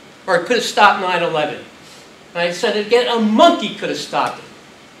war, or it could have stopped 9/11. And I said it again, a monkey could have stopped it.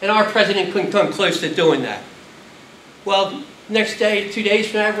 And our president couldn't come close to doing that. Well, next day, 2 days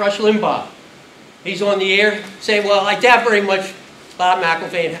from now, Rush Limbaugh. He's on the air saying, well, I doubt very much Bob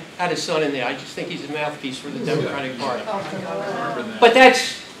McIlvaine had his son in there. I just think he's a mouthpiece for the Democratic Party. But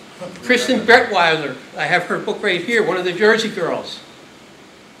that's Kristen Brettweiler. I have her book right here, one of the Jersey girls.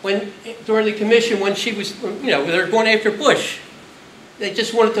 During the commission, when she was, you know, they were going after Bush. They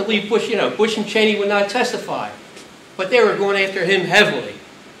just wanted to leave Bush, you know, Bush and Cheney would not testify. But they were going after him heavily.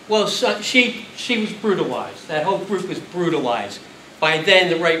 Well, so she was brutalized. That whole group was brutalized by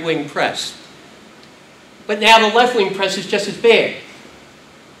then the right-wing press. But now the left-wing press is just as bad.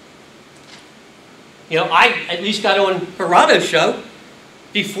 You know, I at least got on Gerardo's show.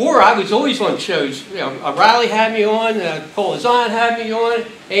 Before, I was always on shows. You know, Riley had me on, Paul Azan had me on,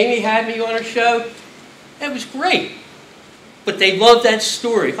 Amy had me on her show. That was great. But they loved that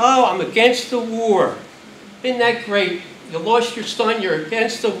story. Oh, I'm against the war. Isn't that great? You lost your son, you're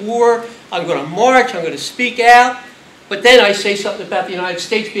against the war, I'm going to march, I'm going to speak out. But then I say something about the United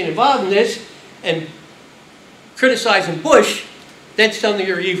States being involved in this and criticizing Bush, then suddenly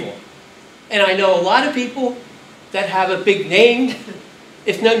you're evil. And I know a lot of people that have a big name.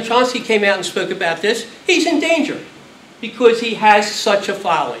 If Noam Chomsky came out and spoke about this, he's in danger because he has such a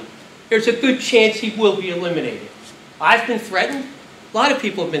following. There's a good chance he will be eliminated. I've been threatened. A lot of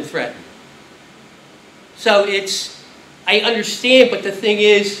people have been threatened. So I understand, but the thing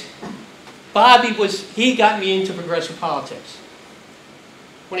is, Bobby he got me into progressive politics.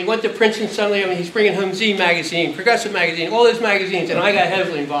 When he went to Princeton, suddenly, I mean, he's bringing home Z Magazine, Progressive Magazine, all those magazines, and I got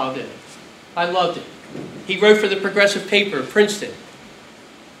heavily involved in it. I loved it. He wrote for the progressive paper at Princeton.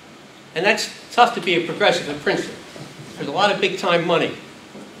 And that's tough to be a progressive at Princeton. There's a lot of big-time money.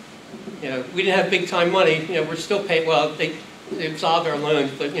 You know, we didn't have big-time money. You know, we're still paying, well, they absolved our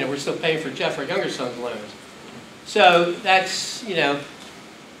loans, but, you know, we're still paying for Jeff, our younger son's loans. So that's, you know,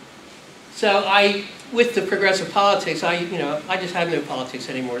 so with the progressive politics, you know, I just have no politics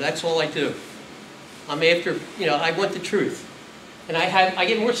anymore. That's all I do. I'm after, you know, I want the truth. And I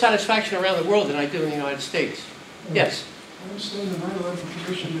get more satisfaction around the world than I do in the United States. Yes? I understand the 9/11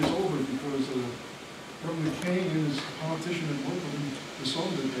 Commission is over because Governor Kane and his politician in Brooklyn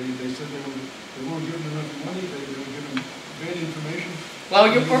disowned it. They said they weren't given enough money, they were given bad information.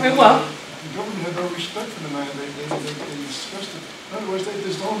 Well, you're well. The government had no respect for the 9/11. They discussed it. In other words, they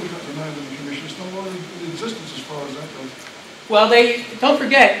disowned the 9/11 Commission. It's no longer in existence as far as that goes. Well, don't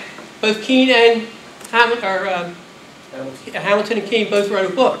forget, both Keene and Hamilton and Keene both wrote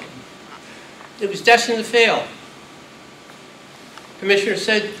a book. It was destined to fail. Commissioner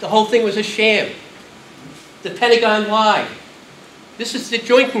said the whole thing was a sham. The Pentagon lied. This is the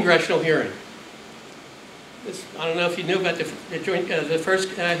joint congressional hearing. I don't know if you knew about the first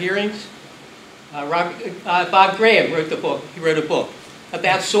hearings. Bob Graham wrote the book. He wrote a book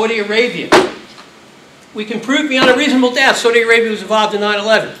about Saudi Arabia. We can prove beyond a reasonable doubt Saudi Arabia was involved in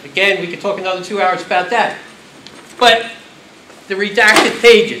 9/11. Again, we could talk another 2 hours about that. But the redacted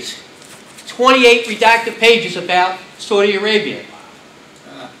pages, 28 redacted pages about Saudi Arabia.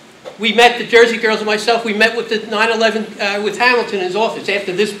 We met, the Jersey girls and myself, we met with the 9/11, with Hamilton in his office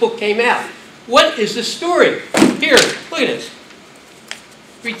after this book came out. What is the story? Here, look at this.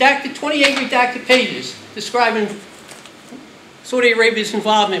 Redacted, 28 redacted pages describing Saudi Arabia's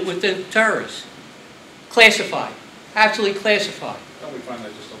involvement with the terrorists. Classified. Absolutely classified. Don't we find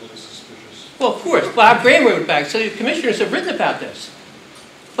that just a little suspicious? Well, of course. Bob Graham wrote it back, so the commissioners have written about this.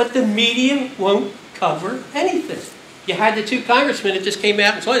 But the media won't cover anything. You had the two congressmen that just came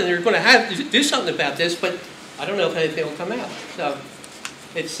out and told you they were going to do something about this, but I don't know if anything will come out. So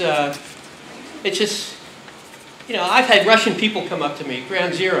it's just, you know, I've had Russian people come up to me,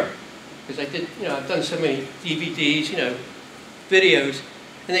 Ground Zero, because I've done so many DVDs, you know, videos,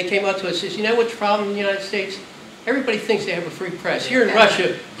 and they came up to us and says, you know what's the problem in the United States? Everybody thinks they have a free press. Here in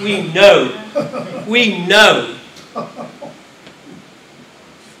Russia, we know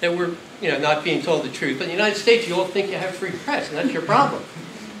that we're, you know, not being told the truth. But in the United States, you all think you have free press, and that's your problem.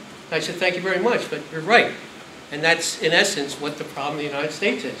 And I said, thank you very much, but you're right. And that's, in essence, what the problem in the United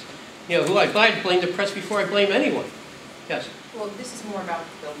States is. You know, who I blame the press before I blame anyone. Yes? Well, this is more about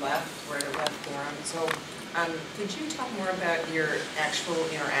the left, we're at a left forum. So could you talk more about your actual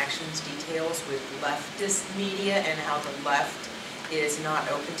interactions, details with leftist media and how the left is not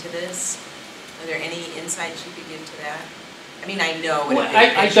open to this? Are there any insights you could give to that? I mean, I know. Well,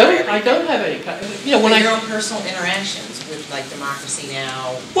 I don't have any. You know, when your own personal interactions with like Democracy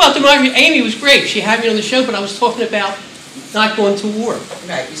Now. Well, Amy was great. She had me on the show, but I was talking about not going to war.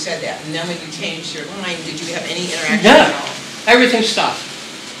 Right, you said that. And then when you changed your line, did you have any interaction at all? Everything stopped.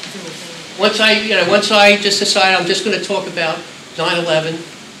 Once I just decided I'm just going to talk about 9/11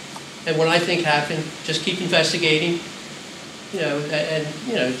 and what I think happened, just keep investigating. You know, and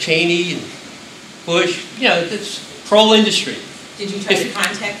you know, Cheney and Bush. You know, it's pro industry. Did you try to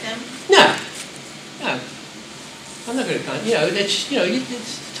contact them? No. I'm not going to contact.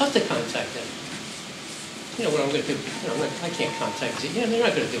 It's tough to contact them. You know what I'm going to do? I can't contact them. You know, they're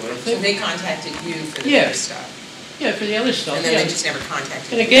not going to do anything. So they contacted you for the other stuff. Yeah, for the other stuff. And then they just never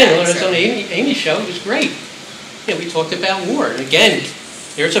contacted you. And again, when I was on the Amy show, it was great. You know, we talked about war. And again,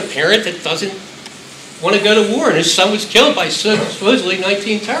 there's a parent that doesn't want to go to war, and his son was killed by supposedly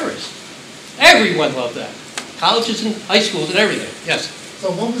 19 terrorists. Everyone loved that. Colleges and high schools and everything. Yes? So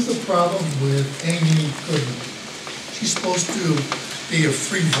what was the problem with Amy Goodman? She's supposed to be a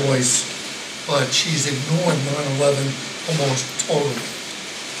free voice, but she's ignored 9/11 almost totally.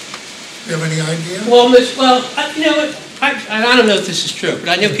 Do you have any idea? Well, you know what? I don't know if this is true, but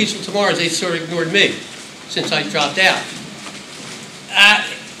I know Peaceful Tomorrows, they sort of ignored me since I dropped out.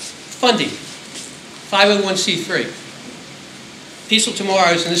 Funding. 501c3. Peaceful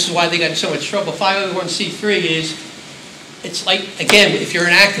Tomorrows, and this is why they got in so much trouble, 501c3 is, it's like, again, if you're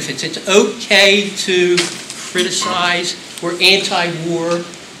an activist, it's okay to criticize, we're anti-war,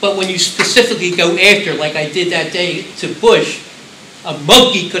 but when you specifically go after, like I did that day to Bush, a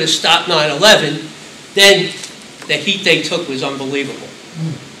monkey could have stopped 9/11, then the heat they took was unbelievable.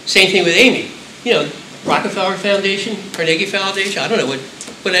 Same thing with Amy. You know, Rockefeller Foundation, Carnegie Foundation, I don't know what,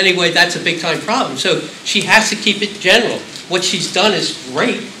 but anyway, that's a big time problem. So she has to keep it general. What she's done is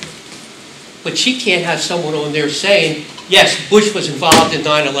great, but she can't have someone on there saying, yes, Bush was involved in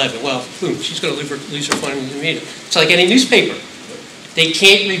 9/11. Well, boom, she's going to lose her funding in the media. It's like any newspaper. They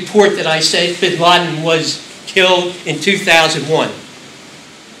can't report that I said bin Laden was killed in 2001.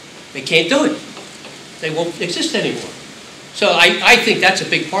 They can't do it. They won't exist anymore. So I think that's a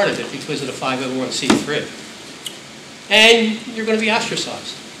big part of it because of the 501c3. And you're going to be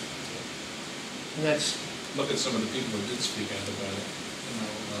ostracized. And that's... Look at some of the people who did speak out about it. You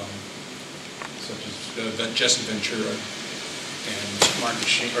know, such as Jesse Ventura and Martin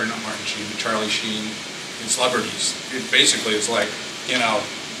Sheen, or not Martin Sheen, but Charlie Sheen, and celebrities. Basically, it's like, you know.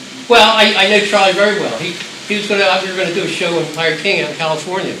 Well, I know Charlie very well. We were going to do a show in Higher King out in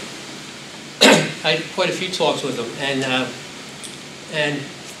California. I had quite a few talks with him, and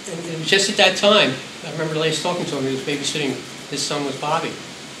it was just at that time, I remember last talking to him, he was babysitting, his son was Bobby.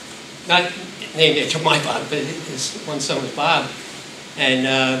 Not named after my Bob, but his one son was Bob. And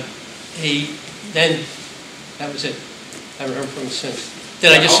that was it. I haven't heard from him since.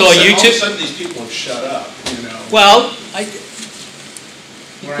 Then I just saw YouTube. All of a sudden these people have shut up, you know. Well,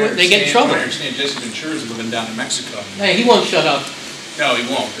 they get in trouble. I understand Jesse Ventura's living down in Mexico. Hey, he won't shut up. No, he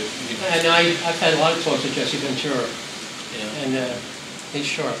won't. But, And I've had a lot of talks with Jesse Ventura, and he's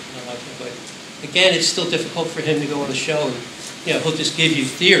sharp. I like him, but again, it's still difficult for him to go on the show and he'll just give you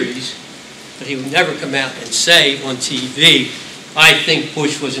theories, but he would never come out and say on TV, "I think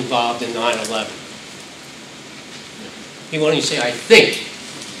Bush was involved in 9/11." He won't even say, "I think."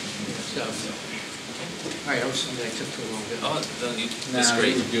 So, all right, I'm sorry I took too long. Oh, that's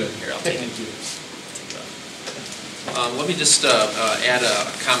great. Good. Here, I'll take it. Let me just add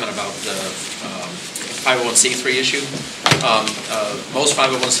a comment about the 501c3 issue. Most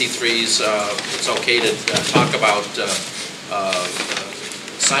 501c3s, it's okay to talk about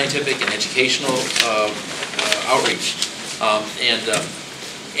scientific and educational outreach.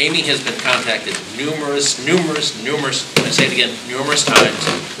 Amy has been contacted numerous, I say it again, numerous times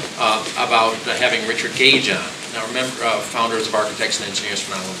about having Richard Gage on. Now remember, founders of Architects and Engineers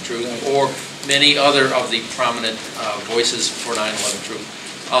for 9/11 Truth, or many other of the prominent voices for 9/11 Truth.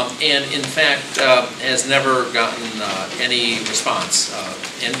 And in fact, has never gotten any response.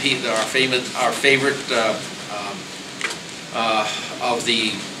 Our favorite of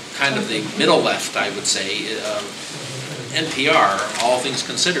the kind of the middle left, I would say, NPR, All Things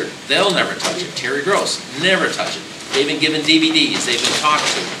Considered, they'll never touch it. Terry Gross, never touch it. They've been given DVDs, they've been talked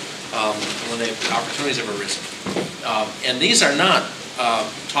to when opportunities have arisen. And these are not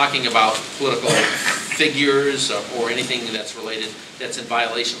talking about political figures or anything that's related, that's in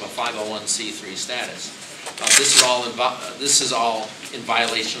violation of a 501c3 status. This is all in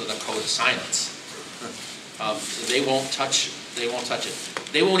violation of the Code of Silence. They won't touch it.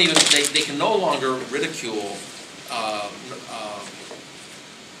 They won't even. They can no longer ridicule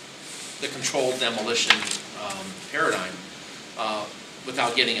the controlled demolition paradigm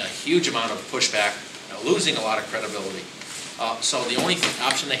without getting a huge amount of pushback, losing a lot of credibility. So the only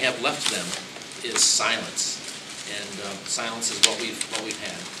option they have left to them is silence, and silence is what we've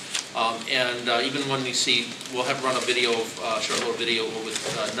had. Even when you see, we'll have run a video, short little video with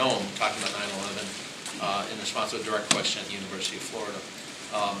Noam talking about 9/11 in response to a direct question at the University of Florida.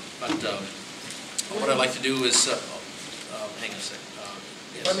 What I'd like to do is, hang on a second.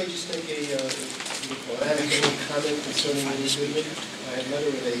 If I may just make a comment concerning Ms. Goodman. I had met her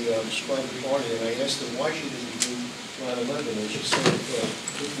at a private party, and I asked her why she didn't do 9/11, and she sort of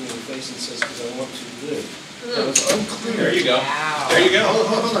looked me in the face and says, "Because I want to live." Now, it's unclear. There you go. Wow. There you go.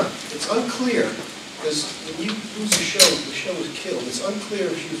 Hold on. It's unclear, because when you lose the show is killed. It's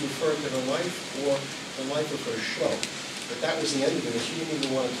unclear if she was referring to her life or the life of her show. But that was the end of it, and she didn't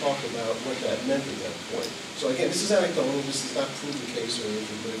even want to talk about what that meant at that point. So again, this is anecdotal, this does not prove the case or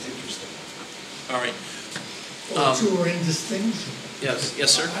anything, but it's interesting. All right. Well, two are indistinguishable. Yes,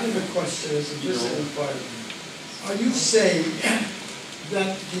 sir. I have a question, as a visiting part of you. Are you saying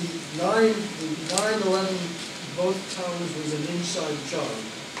that the 9/11, both towers was an inside job?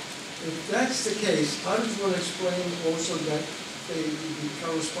 If that's the case, how does one explain also that the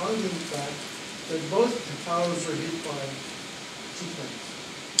corresponding fact that both the towers were hit by two planes?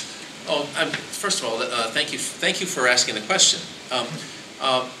 Oh, first of all, thank you for asking the question.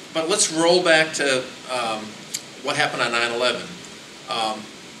 But let's roll back to what happened on 9/11.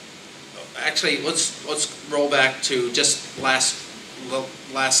 Actually, let's roll back to just last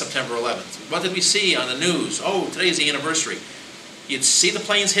September 11th. What did we see on the news? Oh, today's the anniversary. You'd see the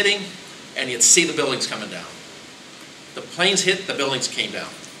planes hitting, and you'd see the buildings coming down. The planes hit, the buildings came down.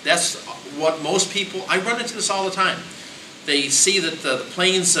 That's what most people, I run into this all the time. They see that the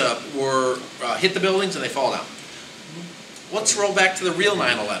planes hit the buildings and they fall down. Let's roll back to the real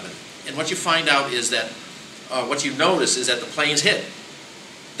 9/11. And what you find out is that, what you notice is that the planes hit.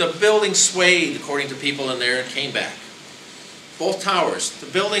 The building swayed, according to people in there, and came back. Both towers, the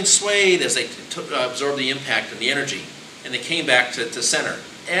building swayed as they absorbed the impact and the energy, and they came back to center,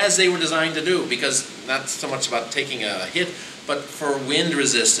 as they were designed to do, because not so much about taking a hit, but for wind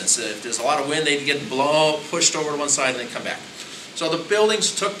resistance. If there's a lot of wind, they'd get pushed over to one side and then come back. So the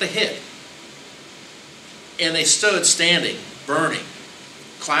buildings took the hit, and they stood standing, burning.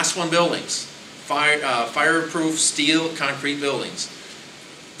 Class 1 buildings, fireproof steel concrete buildings.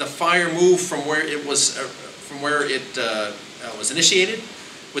 The fire moved from where it was was initiated.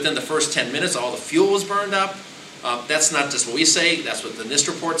 Within the first 10 minutes, all the fuel was burned up. That's not just what we say, that's what the NIST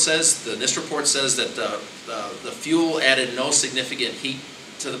report says. The NIST report says that the fuel added no significant heat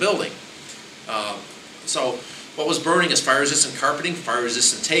to the building. So what was burning is fire-resistant carpeting,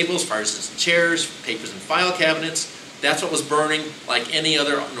 fire-resistant tables, fire-resistant chairs, papers and file cabinets. That's what was burning like any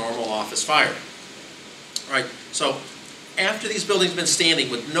other normal office fire. All right, so after these buildings have been standing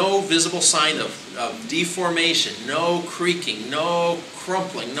with no visible sign of deformation, no creaking, no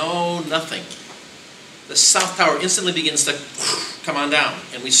crumpling, no nothing, the south tower instantly begins to come on down.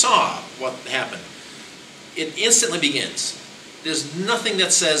 And we saw what happened. It instantly begins. There's nothing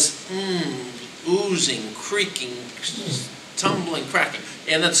that says, oozing, creaking, tumbling, cracking.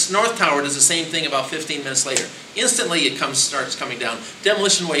 And the north tower does the same thing about 15 minutes later. Instantly it starts coming down.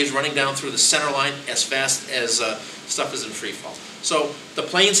 Demolition waves running down through the center line as fast as stuff is in free fall. So the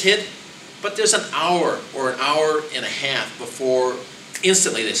planes hit, but there's an hour or an hour and a half before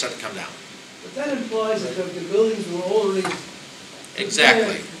instantly they start to come down. But that implies that the buildings were already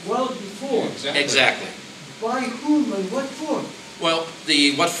Exactly. well before. Exactly. By whom and what for? Well,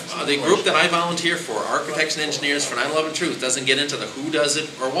 the group that I volunteer for, Architects and Engineers for 9/11 Truth, doesn't get into the who does it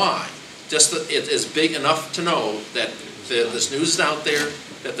or why. Just that it is big enough to know that this news is out there,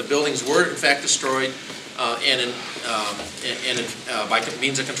 that the buildings were in fact destroyed, by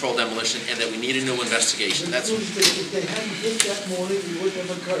means of controlled demolition, and that we need a new investigation. That's if they hadn't hit that morning, we wouldn't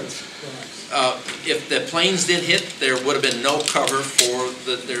have occurred, perhaps. If the planes did hit, there would have been no cover for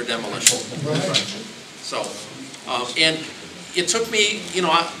their demolition. So, and it took me,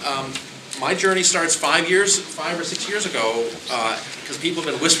 my journey starts 5 or 6 years ago, because people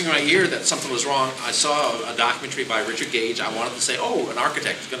have been whispering in my ear that something was wrong. I saw a documentary by Richard Gage. I wanted to say, oh, an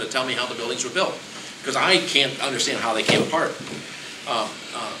architect is going to tell me how the buildings were built, because I can't understand how they came apart.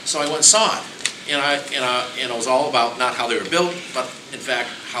 So I went and saw it, and it was all about not how they were built, but in fact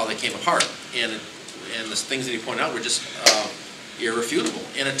how they came apart. And the things that he pointed out were just irrefutable.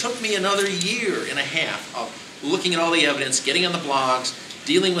 And it took me another year and a half of looking at all the evidence, getting on the blogs,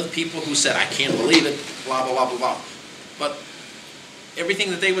 dealing with people who said, I can't believe it, blah, blah, blah, blah, blah. But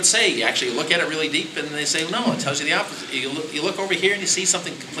everything that they would say, you actually look at it really deep and they say, no, it tells you the opposite. You look over here and you see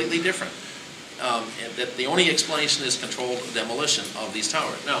something completely different. And that the only explanation is controlled demolition of these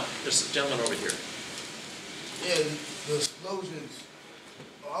towers. Now, there's a gentleman over here. Yeah, the explosions,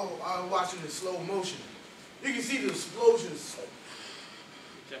 I was watching in slow motion. You can see the explosions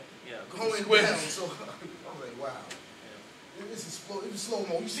going down, so I was like, wow. It was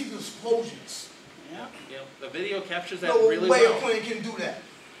slow-mo. You see the explosions. Yeah. The video captures that no really way well. A plane can do that.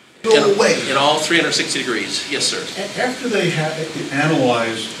 No way. In all 360 degrees. Yes, sir. After they had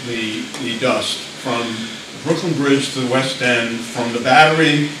analyzed the dust from Brooklyn Bridge to the West End, from the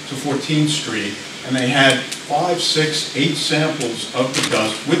Battery to 14th Street, and they had 5, 6, 8 samples of the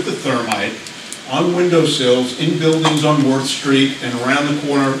dust with the thermite on windowsills, in buildings on Worth Street and around the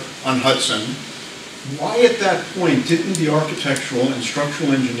corner on Hudson, why at that point didn't the architectural and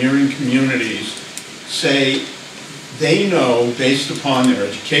structural engineering communities say they know, based upon their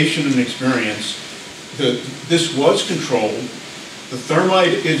education and experience, that this was controlled, the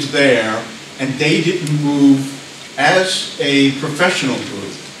thermite is there, and they didn't move as a professional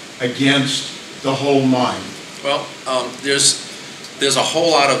group against the whole mine? Well, there's a whole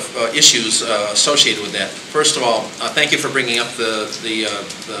lot of issues associated with that. First of all, thank you for bringing up the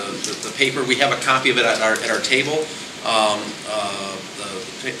paper. We have a copy of it at our table.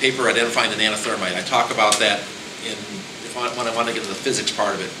 The paper identifying the nanothermite. I talk about that when I want to get to the physics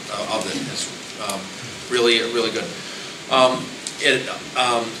part of it. It's really good.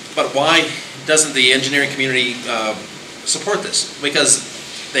 But why doesn't the engineering community support this? Because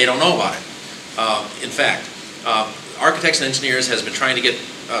they don't know about it. In fact, Architects and Engineers has been trying to get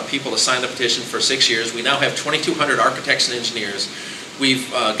people to sign the petition for 6 years. We now have 2,200 architects and engineers.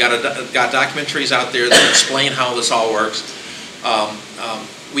 We've got documentaries out there that explain how this all works.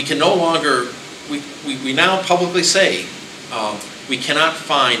 We can no longer, we now publicly say we cannot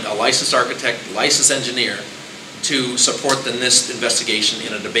find a licensed architect, licensed engineer to support the NIST investigation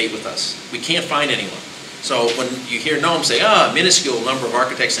in a debate with us. We can't find anyone. So when you hear Noam say, minuscule number of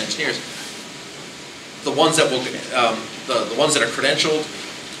architects and engineers, the ones that will, the ones that are credentialed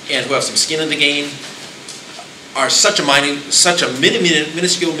and who have some skin in the game are such a minuscule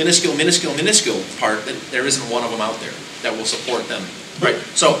part that there isn't one of them out there that will support them. Right.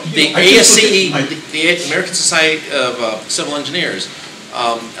 So the ASCE, the American Society of Civil Engineers,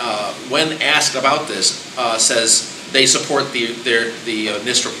 when asked about this, says they support the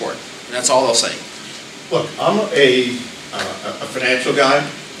NIST report. That's all they'll say. Look, I'm a financial guy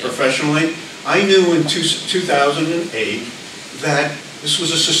professionally. I knew in 2008 that this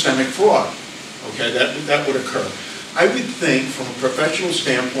was a systemic fraud, okay, that would occur. I would think from a professional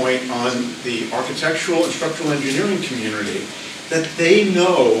standpoint on the architectural and structural engineering community that they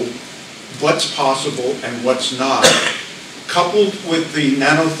know what's possible and what's not, coupled with the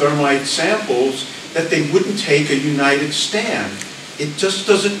nanothermite samples, that they wouldn't take a united stand. It just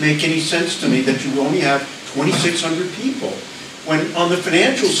doesn't make any sense to me that you only have 2,600 people. When on the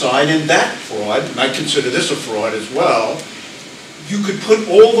financial side, and that fraud, and I consider this a fraud as well, you could put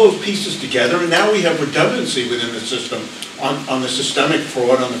all those pieces together, and now we have redundancy within the system on the systemic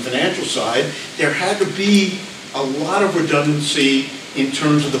fraud on the financial side. There had to be a lot of redundancy in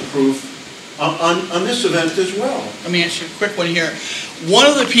terms of the proof on this event as well. Let me answer a quick one here. One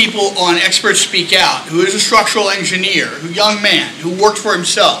of the people on Experts Speak Out, who is a structural engineer, a young man, who worked for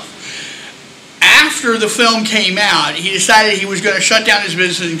himself, after the film came out, he decided he was going to shut down his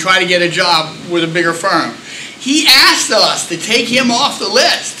business and try to get a job with a bigger firm. He asked us to take him off the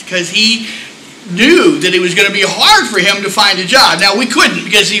list because he knew that it was going to be hard for him to find a job. Now, we couldn't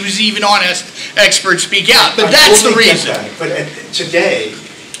because he was even on Experts Speak Out, but that's the reason. But today,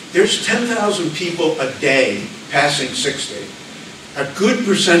 there's 10,000 people a day passing 60. A good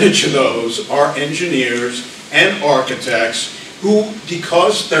percentage of those are engineers and architects who,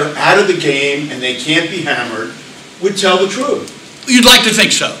 because they're out of the game and they can't be hammered, would tell the truth. You'd like to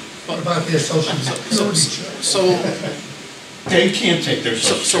think so. What about their social security check? So they can't take their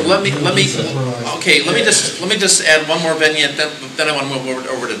social so let me just add one more vignette, then I want to move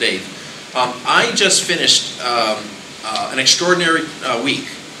over to Dave. I just finished an extraordinary week.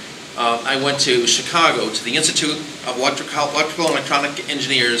 I went to Chicago to the Institute of Electrical and Electronic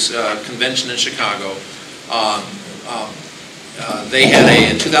Engineers convention in Chicago. They had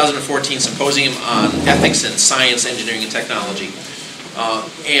a 2014 symposium on ethics in science, engineering, and technology.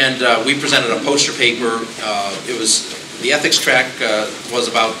 We presented a poster paper. It was, the ethics track was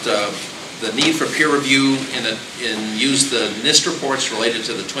about the need for peer review and use the NIST reports related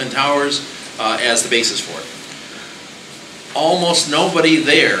to the Twin Towers as the basis for it. Almost nobody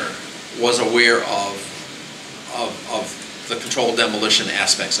there was aware of the controlled demolition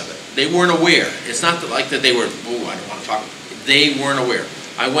aspects of it. They weren't aware. It's not like that they were, ooh, I don't want to talk. They weren't aware.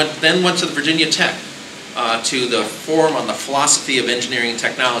 I then went to the Virginia Tech to the forum on the philosophy of engineering and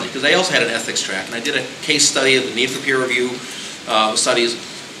technology, because they also had an ethics track, and I did a case study of the need for peer review studies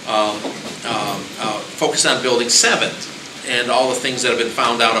focused on Building 7 and all the things that have been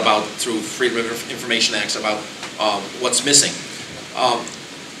found out about through Freedom of Information Acts about what's missing.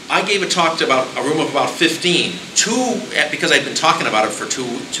 I gave a talk to a room of about 15. Two, because I'd been talking about it for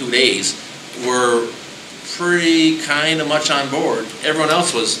two days, were pretty kind of much on board. Everyone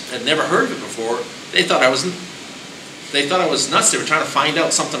else had never heard of it before. They thought I was nuts. They were trying to find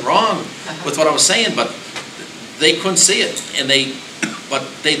out something wrong with what I was saying, but they couldn't see it, but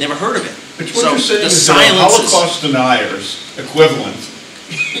they'd never heard of it. But what you're saying is that Holocaust deniers equivalent,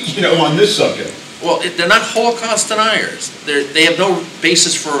 on this subject. Well, they're not Holocaust deniers. They have no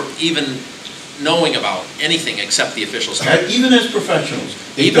basis for even knowing about anything except the official stuff. Even as professionals,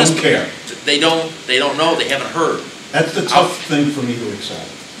 they don't care. They don't know. They haven't heard. That's the tough thing for me to accept.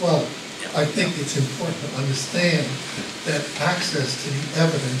 Well, I think it's important to understand that access to the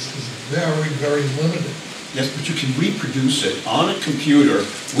evidence is very, very limited. Yes, but you can reproduce it on a computer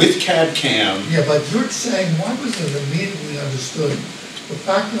with CAD/CAM. Yeah, but you're saying, why wasn't it immediately understood? The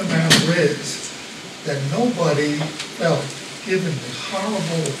fact of the matter is that nobody felt, given the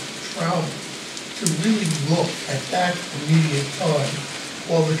horrible trauma, to really look at that immediate time,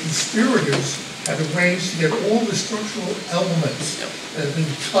 while the conspirators had arranged to get all the structural elements that had been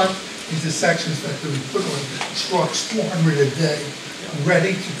cut into sections that could be put on trucks, 400 a day,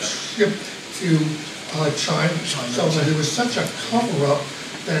 ready to ship to China. So there was such a cover-up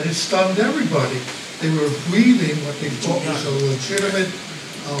that it stunned everybody. They were breathing what they thought was a legitimate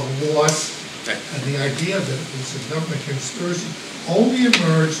loss, and the idea that it was a government conspiracy only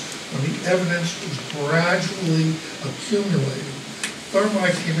emerged when the evidence was gradually accumulating.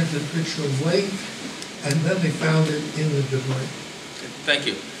 Thermite came into the picture late, and then they found it in the debris. Thank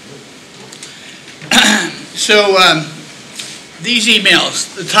you. So these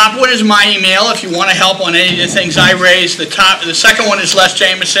emails, the top one is my email if you want to help on any of the things I raised. The second one is Les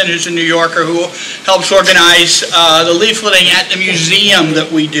Jameson, who's a New Yorker who helps organize the leafleting at the museum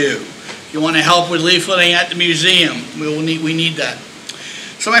that we do. If you want to help with leafleting at the museum, we need that.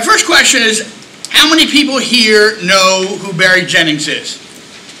 So my first question is, how many people here know who Barry Jennings is?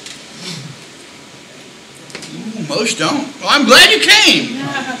 Ooh, most don't. Well, I'm glad you came.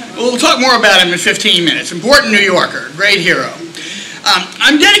 We'll talk more about him in 15 minutes. Important New Yorker, great hero.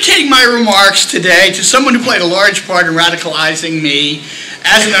 I'm dedicating my remarks today to someone who played a large part in radicalizing me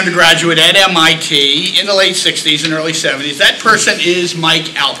as an undergraduate at MIT in the late 60s and early 70s. That person is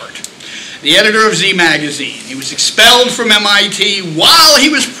Mike Albert, the editor of Z Magazine. He was expelled from MIT while he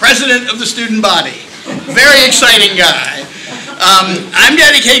was president of the student body. Very exciting guy. I'm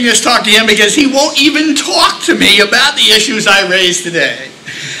dedicating this talk to him because he won't even talk to me about the issues I raised today.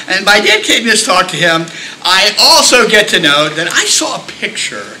 And by dedicating this talk to him, I also get to know that I saw a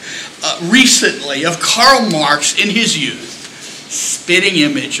picture recently of Karl Marx in his youth. Spitting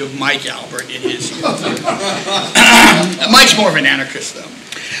image of Mike Albert in his youth. Mike's more of an anarchist, though.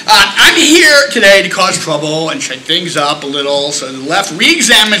 I'm here today to cause trouble and shake things up a little so the left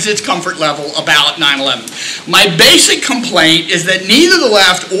re-examines its comfort level about 9/11. My basic complaint is that neither the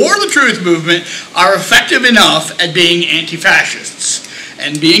left or the truth movement are effective enough at being anti-fascists.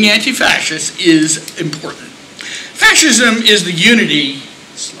 And being anti-fascist is important. Fascism is the unity,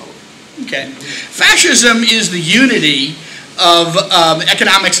 Fascism is the unity of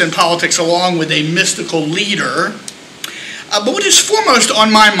economics and politics along with a mystical leader. But what is foremost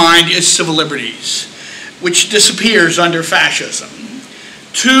on my mind is civil liberties, which disappears under fascism.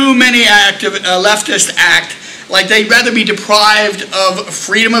 Too many leftists act like they'd rather be deprived of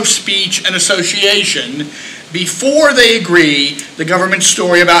freedom of speech and association before they agree the government's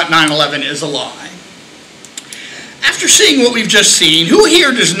story about 9/11 is a lie. After seeing what we've just seen, who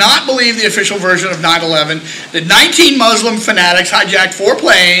here does not believe the official version of 9/11, that 19 Muslim fanatics hijacked 4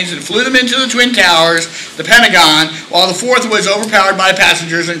 planes and flew them into the Twin Towers, the Pentagon, while the 4th was overpowered by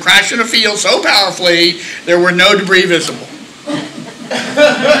passengers and crashed in a field so powerfully there were no debris visible? Okay?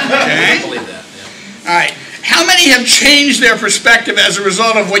 I believe that, yeah. All right. How many have changed their perspective as a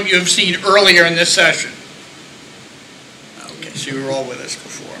result of what you have seen earlier in this session? Okay, so you were all with us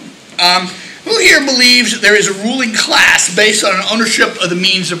before. Who here believes there is a ruling class based on an ownership of the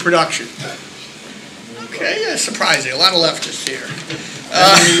means of production? Okay, yeah, surprising. A lot of leftists here.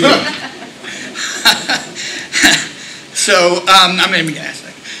 So, I'm not even going to ask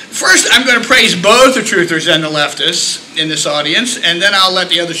that. First, I'm going to praise both the truthers and the leftists in this audience, and then I'll let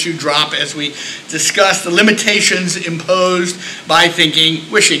the other shoe drop as we discuss the limitations imposed by thinking,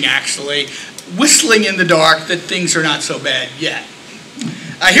 wishing actually, whistling in the dark that things are not so bad yet.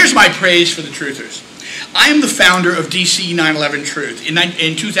 Here's my praise for the truthers. I am the founder of DC 9/11 Truth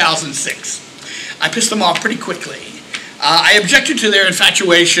in 2006. I pissed them off pretty quickly. I objected to their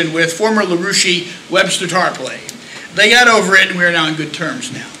infatuation with former LaRouche Webster Tarpley. They got over it and we're now on good terms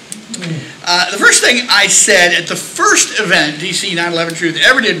now. The first thing I said at the first event DC 9/11 Truth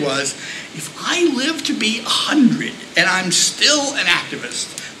ever did was, if I live to be 100 and I'm still an activist,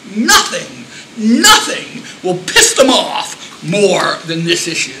 nothing will piss them off more than this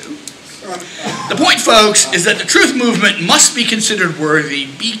issue. The point, folks, is that the truth movement must be considered worthy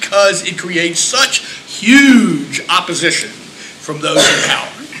because it creates such huge opposition from those in power.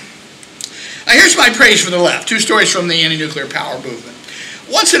 Now, here's my praise for the left. 2 stories from the anti-nuclear power movement.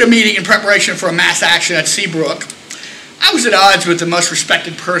 Once at a meeting in preparation for a mass action at Seabrook, I was at odds with the most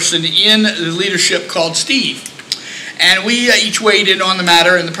respected person in the leadership called Steve. And we each weighed in on the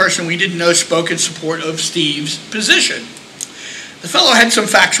matter, and the person we didn't know spoke in support of Steve's position. The fellow had some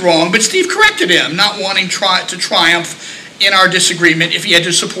facts wrong, but Steve corrected him, not wanting to triumph in our disagreement if he had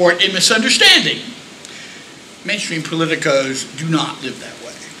to support a misunderstanding. Mainstream politicos do not live that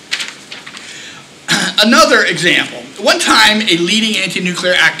way. Another example. One time, a leading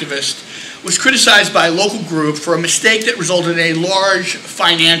anti-nuclear activist was criticized by a local group for a mistake that resulted in a large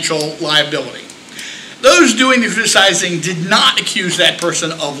financial liability. Those doing the criticizing did not accuse that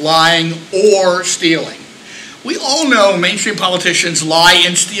person of lying or stealing. We all know mainstream politicians lie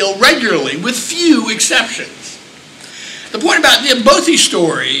and steal regularly, with few exceptions. The point about both these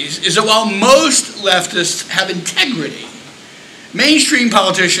stories is that while most leftists have integrity, mainstream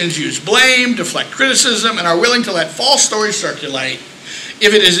politicians use blame, deflect criticism, and are willing to let false stories circulate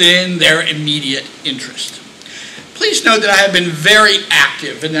if it is in their immediate interest. Please note that I have been very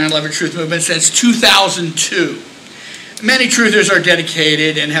active in the 9/11 Truth Movement since 2002. Many truthers are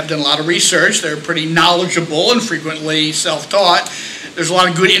dedicated and have done a lot of research. They're pretty knowledgeable and frequently self-taught. There's a lot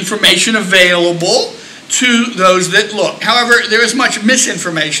of good information available to those that look. However, there is much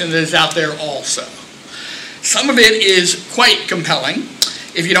misinformation that is out there also. Some of it is quite compelling.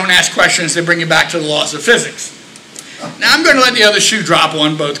 If you don't ask questions, they bring you back to the laws of physics. Now, I'm going to let the other shoe drop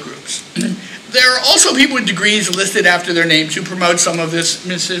on both groups. There are also people with degrees listed after their names who promote some of this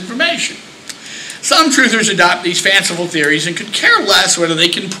misinformation. Some truthers adopt these fanciful theories and could care less whether they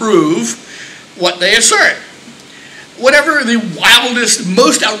can prove what they assert. whatever the wildest,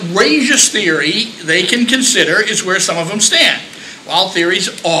 most outrageous theory they can consider is where some of them stand. Wild theories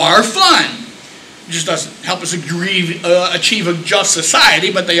are fun. It just doesn't help us achieve a just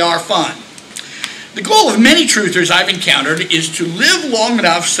society, but they are fun. The goal of many truthers I've encountered is to live long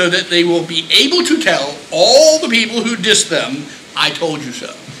enough so that they will be able to tell all the people who diss them, I told you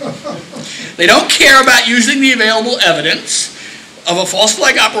so. They don't care about using the available evidence of a false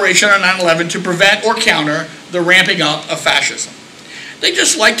flag operation on 9/11 to prevent or counter the ramping up of fascism. They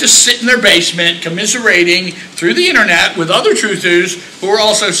just like to sit in their basement commiserating through the internet with other truthers who are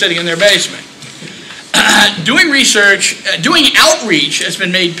also sitting in their basement. Doing outreach has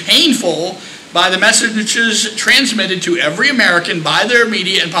been made painful by the messages transmitted to every American by their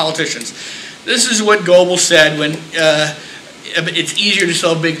media and politicians. This is what Goebbels said when it's easier to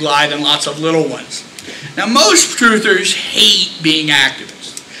sell a big lie than lots of little ones. Now, most truthers hate being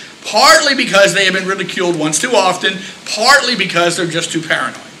activists, partly because they have been ridiculed once too often, partly because they're just too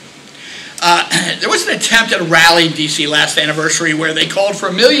paranoid. There was an attempt at a rally in D.C. last anniversary where they called for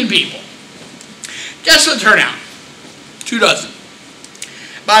 1 million people. Guess the turnout? 24.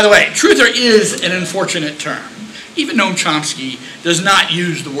 By the way, truther is an unfortunate term. Even Noam Chomsky does not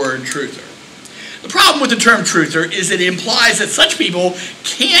use the word truther. The problem with the term truther is that it implies that such people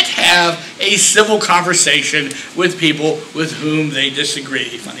can't have a civil conversation with people with whom they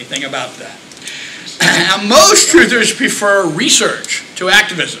disagree. Funny thing about that. Now, most truthers prefer research to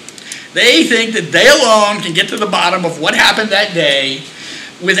activism. They think that they alone can get to the bottom of what happened that day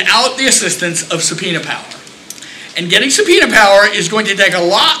without the assistance of subpoena power. And getting subpoena power is going to take a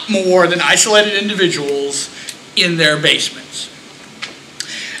lot more than isolated individuals in their basements.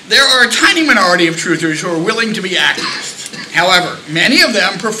 There are a tiny minority of truthers who are willing to be activists. However, many of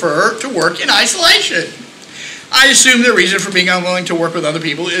them prefer to work in isolation. I assume the reason for being unwilling to work with other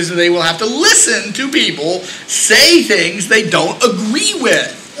people is that they will have to listen to people say things they don't agree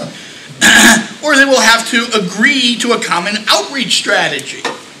with. Or they will have to agree to a common outreach strategy.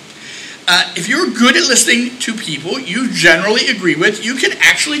 If you're good at listening to people you generally agree with, you can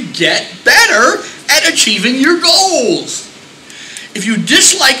actually get better at achieving your goals. If you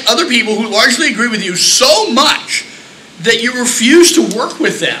dislike other people who largely agree with you so much that you refuse to work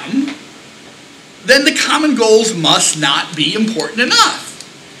with them, then the common goals must not be important enough.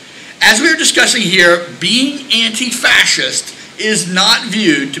 As we are discussing here, being anti-fascist is not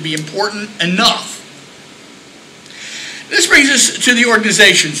viewed to be important enough. This brings us to the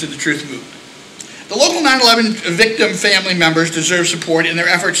organizations of the truth movement. The local 9/11 victim family members deserve support in their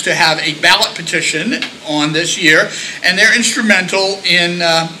efforts to have a ballot petition on this year, and they're instrumental in,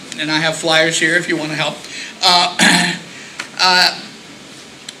 and I have flyers here if you want to help,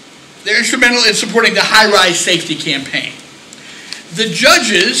 they're instrumental in supporting the high-rise safety campaign. The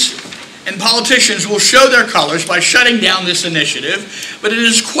judges and politicians will show their colors by shutting down this initiative, but it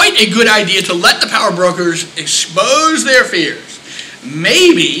is quite a good idea to let the power brokers expose their fears.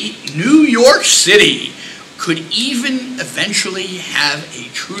 Maybe New York City could even eventually have a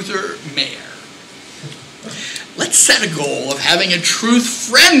truther mayor. Let's set a goal of having a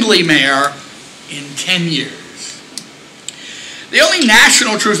truth-friendly mayor in 10 years. The only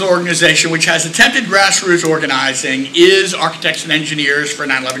national truth organization which has attempted grassroots organizing is Architects and Engineers for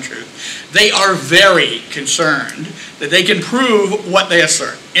 9/11 Truth. They are very concerned that they can prove what they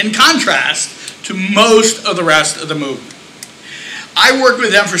assert, in contrast to most of the rest of the movement. I worked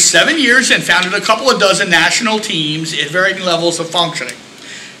with them for 7 years and founded a couple of dozen national teams at varying levels of functioning.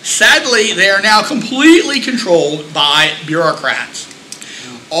 Sadly, they are now completely controlled by bureaucrats.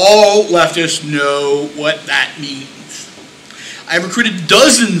 All leftists know what that means. I've recruited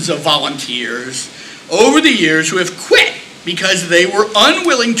dozens of volunteers over the years who have quit because they were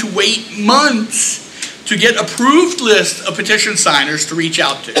unwilling to wait months to get approved list of petition signers to reach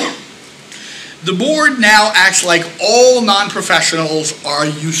out to. The board now acts like all non-professionals are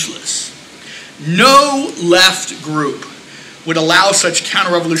useless. No left group would allow such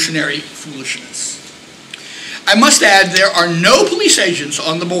counter-revolutionary foolishness. I must add, there are no police agents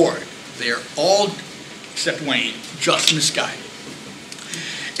on the board. They are all, except Wayne, just misguided.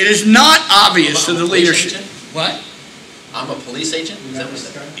 It is not obvious to the leadership. What? I'm a police agent? Is that what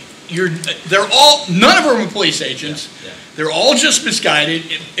you said? They're all, none of them are police agents. Yeah. They're all just misguided,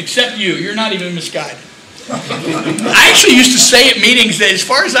 except you. You're not even misguided. I actually used to say at meetings that as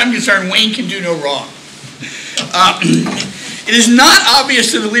far as I'm concerned, Wayne can do no wrong. It is not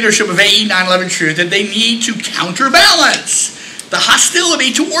obvious to the leadership of AE 9/11 Truth that they need to counterbalance the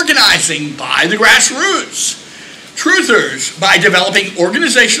hostility to organizing by the grassroots. Truthers by developing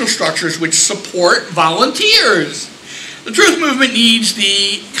organizational structures which support volunteers. The truth movement needs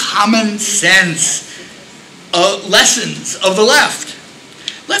the common sense lessons of the left.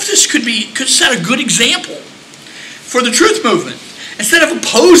 Leftists could set a good example for the truth movement. Instead of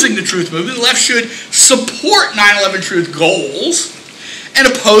opposing the truth movement, the left should support 9/11 truth goals and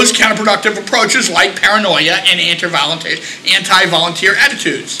oppose counterproductive approaches like paranoia and anti-volunteer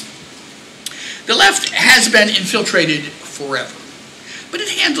attitudes. The left has been infiltrated forever, but it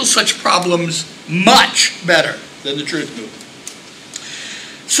handles such problems much better than the truth movement.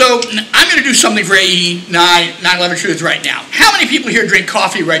 So I'm going to do something for AE 9/11 Truth right now. How many people here drink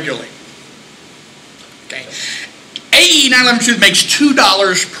coffee regularly? Okay. AE 9/11 Truth makes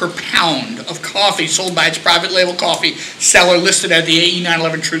 $2 per pound of coffee sold by its private label coffee seller listed at the AE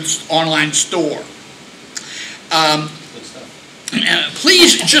 9/11 Truth's online store.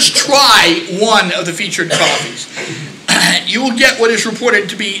 Please just try one of the featured coffees. You will get what is reported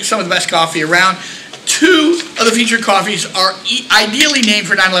to be some of the best coffee around. Two of the featured coffees are ideally named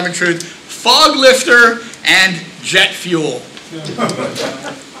for 9/11 Truth: Fog Lifter and Jet Fuel.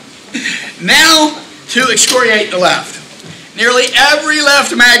 Now to excoriate the left. Nearly every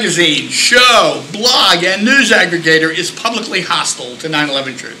left magazine, show, blog, and news aggregator is publicly hostile to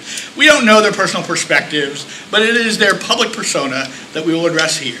 9/11 Truth. We don't know their personal perspectives, but it is their public persona that we will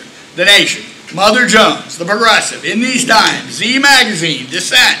address here. The Nation, Mother Jones, The Progressive, In These Times, Z Magazine,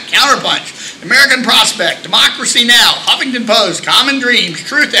 Dissent, Counterpunch, American Prospect, Democracy Now!, Huffington Post, Common Dreams,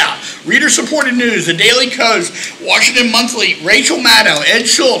 Truth Out, Reader-Supported News, The Daily Coast, Washington Monthly, Rachel Maddow, Ed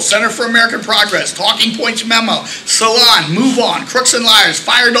Schultz, Center for American Progress, Talking Points Memo, Salon, Move On, Crooks and Liars,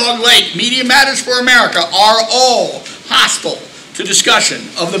 Fire Dog Lake, Media Matters for America are all hostile to discussion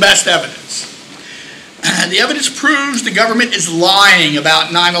of the best evidence. The evidence proves the government is lying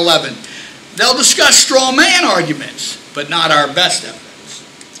about 9/11. They'll discuss straw man arguments, but not our best evidence.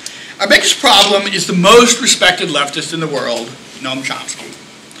 Our biggest problem is the most respected leftist in the world, Noam Chomsky.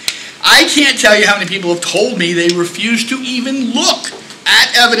 I can't tell you how many people have told me they refuse to even look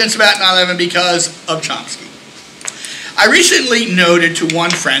at evidence about 9/11 because of Chomsky. I recently noted to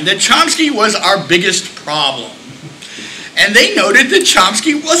one friend that Chomsky was our biggest problem. And they noted that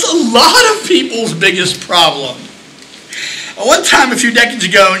Chomsky was a lot of people's biggest problem. One time a few decades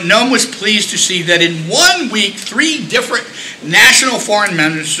ago, Noam was pleased to see that in 1 week, 3 different national foreign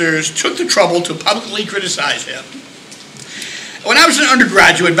ministers took the trouble to publicly criticize him. When I was an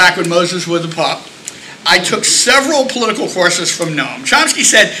undergraduate, back when Moses was a pup, I took several political courses from Noam. Chomsky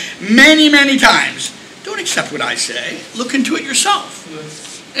said many, many times, "Don't accept what I say, look into it yourself."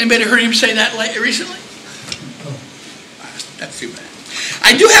 Anybody heard him say that recently? That's too bad.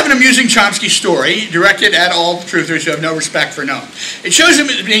 I do have an amusing Chomsky story directed at all truthers who have no respect for Noam. It shows him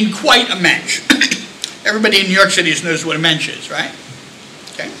as being quite a mensch. Everybody in New York City knows what a mensch is, right?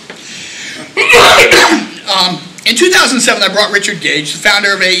 Okay. In 2007, I brought Richard Gage, the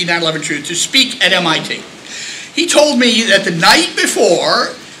founder of AE 9/11 Truth, to speak at MIT. He told me that the night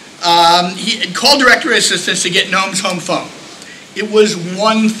before, he had called directory assistants to get Noam's home phone. It was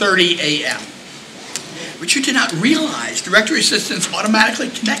 1:30 a.m. Richard did not realize directory assistance automatically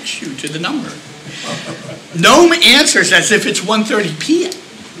connects you to the number. Noam answers as if it's 1:30 p.m.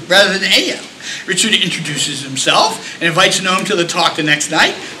 rather than a.m. Richard introduces himself and invites Noam to the talk the next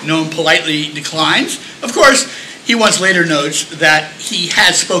night. Noam politely declines. Of course, he once later notes that he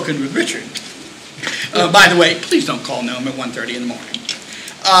has spoken with Richard. By the way, please don't call Noam at 1:30 in the morning.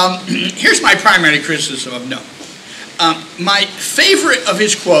 Here's my primary criticism of Noam. My favorite of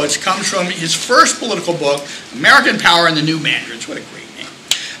his quotes comes from his first political book, American Power and the New Mandarins. What a great name.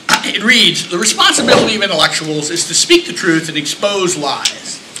 It reads, "The responsibility of intellectuals is to speak the truth and expose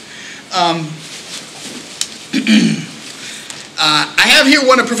lies." I have here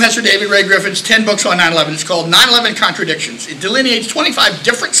one of Professor David Ray Griffin's 10 books on 9/11. It's called 9/11 Contradictions. It delineates 25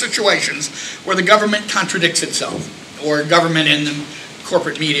 different situations where the government contradicts itself, or government and the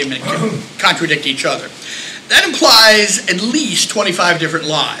corporate media contradict each other. That implies at least 25 different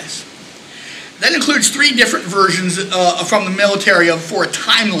lies. That includes 3 different versions from the military for a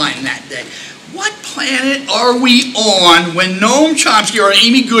timeline that day. What planet are we on when Noam Chomsky, or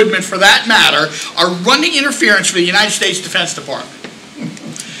Amy Goodman for that matter, are running interference for the United States Defense Department?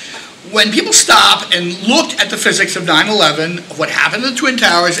 When people stop and look at the physics of 9/11, of what happened to the Twin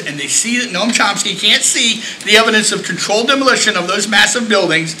Towers, and they see that Noam Chomsky can't see the evidence of controlled demolition of those massive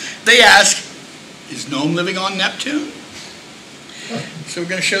buildings, they ask, is Noam living on Neptune? So we're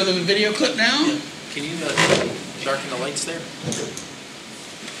going to show the video clip now. Yeah. Can you darken the lights there?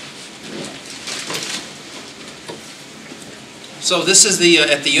 So this is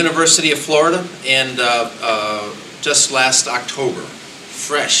at the University of Florida, and just last October,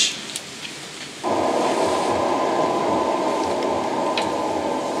 fresh.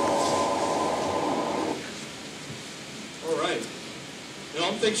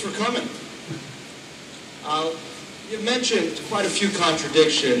 thanks for coming. You mentioned quite a few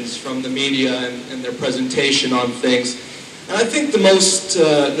contradictions from the media and their presentation on things. And I think the most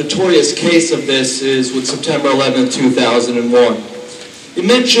notorious case of this is with September 11, 2001. You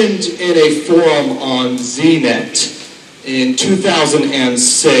mentioned in a forum on ZNet in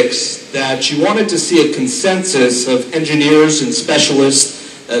 2006 that you wanted to see a consensus of engineers and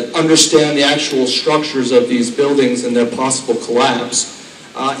specialists that understand the actual structures of these buildings and their possible collapse.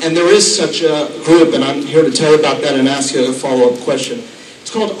 And there is such a group, and I'm here to tell you about that and ask you a follow-up question. It's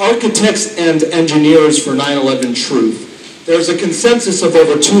called Architects and Engineers for 9/11 Truth. There's a consensus of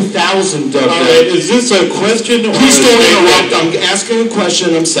over 2,000 of them. All right, is this a question or Please don't interrupt. I'm asking a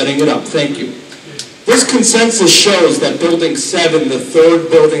question. I'm setting it up. Thank you. This consensus shows that Building 7, the third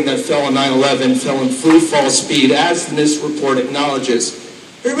building that fell on 9/11, fell in free fall speed, as this report acknowledges.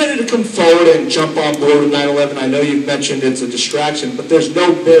 Are you ready to come forward and jump on board with 9/11? I know you've mentioned it's a distraction, but there's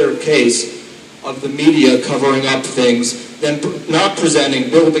no better case of the media covering up things than not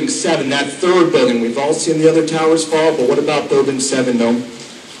presenting Building 7, that third building. We've all seen the other towers fall, but what about Building 7, Noam?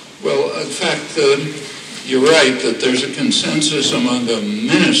 Well, in fact, you're right that there's a consensus among a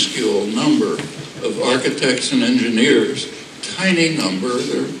minuscule number of architects and engineers, tiny number,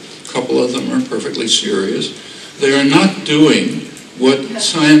 there are a couple of them are perfectly serious. They are not doing what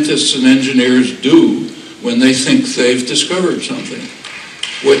scientists and engineers do when they think they've discovered something.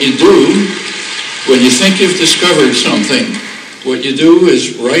 What you do, when you think you've discovered something, what you do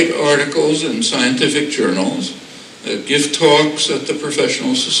is write articles in scientific journals, give talks at the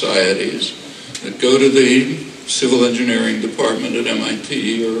professional societies, go to the civil engineering department at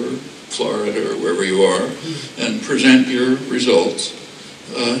MIT or Florida or wherever you are, and present your results,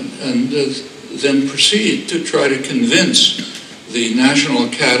 and then proceed to try to convince the national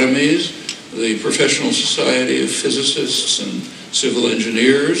academies, the professional society of physicists and civil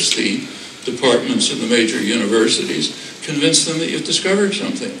engineers, the departments in the major universities, convince them that you've discovered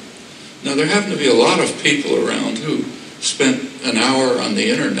something. Now, there happen to be a lot of people around who spent an hour on the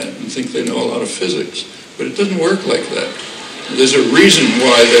internet and think they know a lot of physics, but it doesn't work like that. There's a reason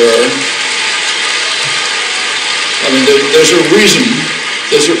why there are, there's a reason,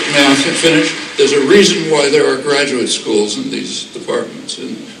 may I finish? There's a reason why there are graduate schools in these departments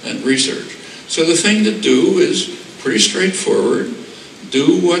and research. So the thing to do is pretty straightforward.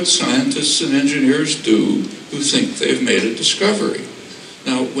 Do what scientists and engineers do who think they've made a discovery.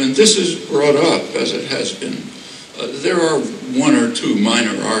 Now, when this is brought up, as it has been, there are one or two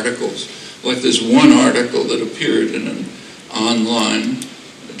minor articles, like this one article that appeared in an online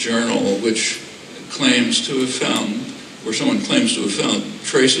journal which claims to have found, where someone claims to have found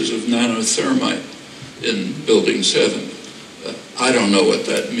traces of nanothermite in Building 7. I don't know what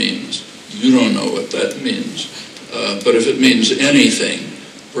that means. You don't know what that means. But if it means anything,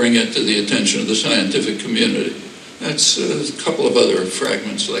 bring it to the attention of the scientific community. That's a couple of other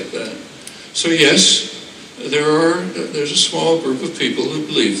fragments like that. So yes, there's a small group of people who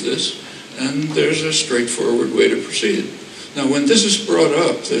believe this, and there's a straightforward way to proceed. Now, when this is brought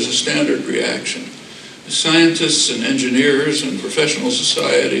up, there's a standard reaction. Scientists and engineers and professional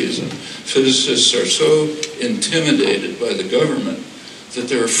societies and physicists are so intimidated by the government that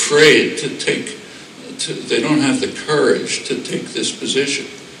they're afraid they don't have the courage to take this position.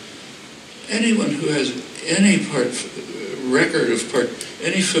 Anyone who has any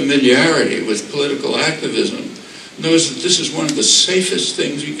any familiarity with political activism knows that this is one of the safest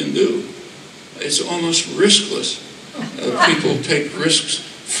things you can do. It's almost riskless. People take risks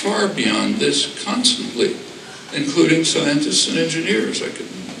far beyond this constantly, including scientists and engineers. I could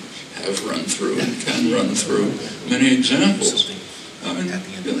have run through and can run through many examples.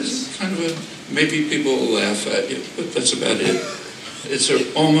 It's kind of maybe people will laugh at you, but that's about it. It's an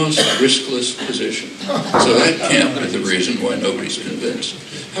almost riskless position. So that can't be the reason why nobody's convinced.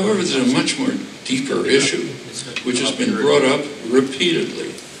 However, there's a much more deeper issue, which has been brought up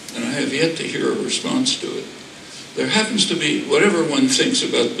repeatedly, and I have yet to hear a response to it. There happens to be, whatever one thinks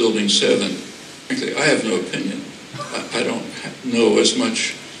about Building 7, frankly, I have no opinion. I don't know as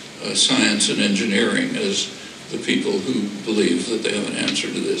much science and engineering as the people who believe that they have an answer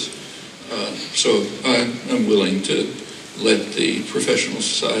to this. So I'm willing to let the professional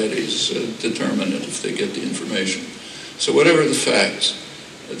societies determine it if they get the information. So whatever the facts,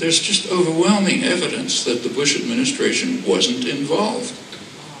 there's just overwhelming evidence that the Bush administration wasn't involved.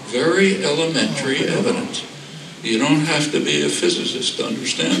 Very elementary evidence. You don't have to be a physicist to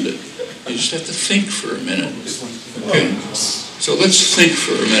understand it. You just have to think for a minute. Okay? So let's think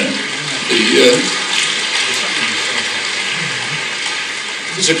for a minute.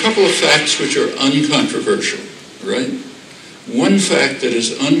 There's a couple of facts which are uncontroversial, right? One fact that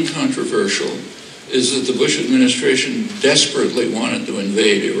is uncontroversial is that the Bush administration desperately wanted to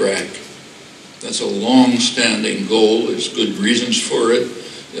invade Iraq. That's a long-standing goal. There's good reasons for it.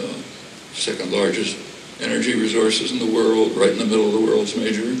 Second largest energy resources in the world, right in the middle of the world's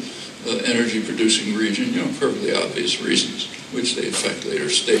major energy-producing region. Perfectly obvious reasons, which they in fact later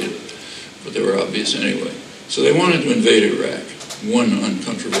stated, but they were obvious anyway. So they wanted to invade Iraq. One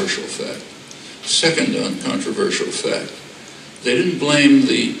uncontroversial fact. Second uncontroversial fact. They didn't blame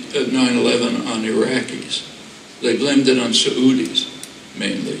the 9/11 on Iraqis. They blamed it on Saudis,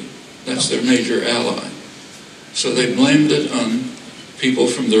 mainly. That's their major ally. So they blamed it on people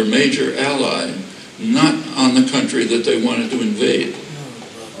from their major ally, not on the country that they wanted to invade.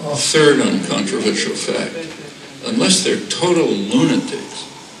 Third uncontroversial fact. Unless they're total lunatics,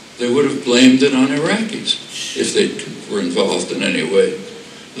 they would have blamed it on Iraqis if they were involved in any way.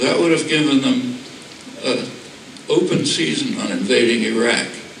 That would have given them open season on invading Iraq.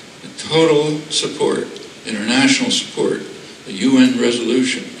 Total support, international support, a UN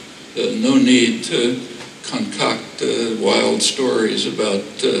resolution. No need to concoct wild stories about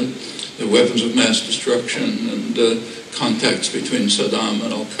the weapons of mass destruction and contacts between Saddam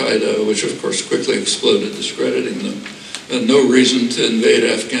and Al-Qaeda, which of course quickly exploded, discrediting them. No reason to invade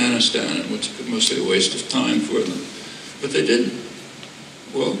Afghanistan, and which was mostly a waste of time for them. But they didn't.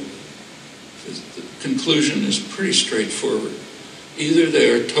 Well, the conclusion is pretty straightforward. Either they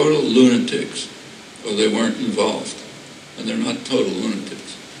are total lunatics or they weren't involved. And they're not total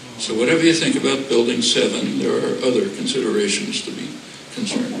lunatics. So whatever you think about Building 7, there are other considerations to be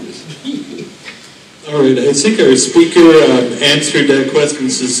concerned with. All right, I think our speaker answered that question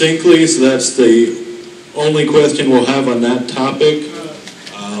succinctly, so that's the only question we'll have on that topic.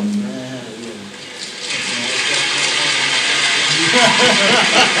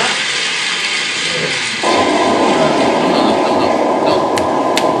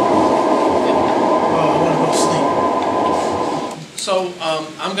 So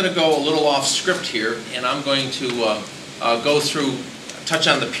I'm going to go a little off script here, and I'm going to go through, touch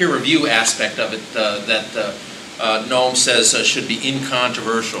on the peer review aspect of it that Noam says should be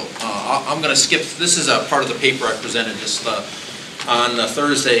incontroversial. I'm going to skip, this is a part of the paper I presented just on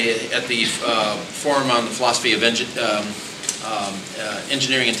Thursday at the Forum on the Philosophy of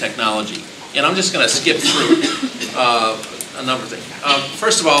Engineering and Technology. And I'm just going to skip through a number of things.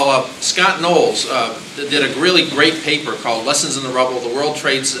 First of all, Scott Knowles did a really great paper called Lessons in the Rubble, the World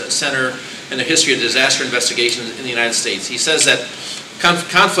Trade Center and the History of Disaster Investigations in the United States. He says that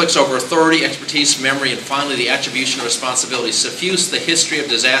conflicts over authority, expertise, memory, and finally the attribution of responsibility suffuse the history of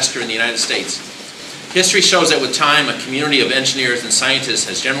disaster in the United States. History shows that with time, a community of engineers and scientists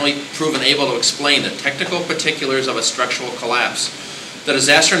has generally proven able to explain the technical particulars of a structural collapse. The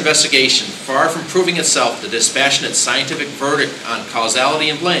disaster investigation, far from proving itself the dispassionate scientific verdict on causality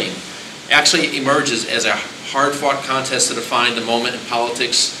and blame, actually emerges as a hard-fought contest to define the moment in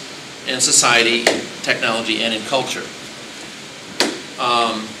politics and society, technology, and in culture.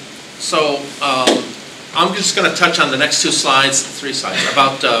 I'm just going to touch on the next three slides,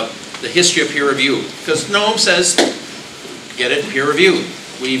 about the history of peer review. Because Noam says, get it peer reviewed.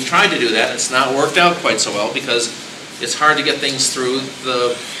 We've tried to do that. It's not worked out quite so well because it's hard to get things through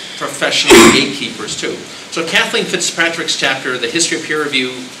the professional gatekeepers too. So Kathleen Fitzpatrick's chapter, The History of Peer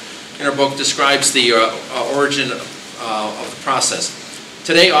Review, in her book describes the origin of the process.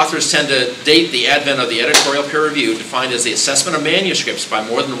 Today, authors tend to date the advent of the editorial peer review, defined as the assessment of manuscripts by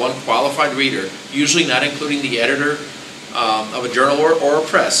more than one qualified reader, usually not including the editor of a journal or a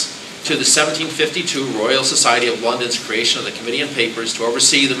press, to the 1752 Royal Society of London's creation of the Committee on Papers to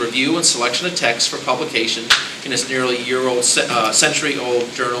oversee the review and selection of texts for publication in its nearly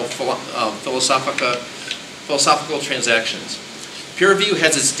century-old journal, Philosophical Transactions. Peer review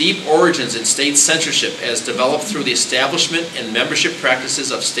has its deep origins in state censorship as developed through the establishment and membership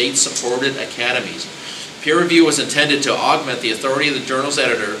practices of state-supported academies. Peer review was intended to augment the authority of the journal's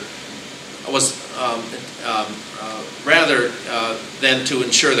editor, rather than to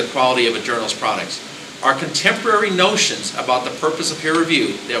ensure the quality of a journal's products. Our contemporary notions about the purpose of peer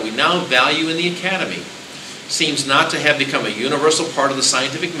review that we now value in the academy seems not to have become a universal part of the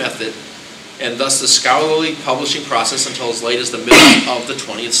scientific method and thus the scholarly publishing process until as late as the middle of the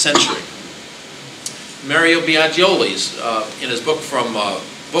 20th century. Mario Biagiolis, in his book From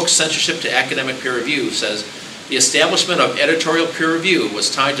Book Censorship to Academic Peer Review, says, the establishment of editorial peer review was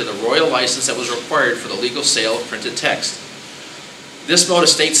tied to the royal license that was required for the legal sale of printed text. This mode of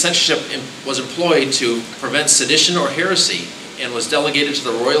state censorship was employed to prevent sedition or heresy and was delegated to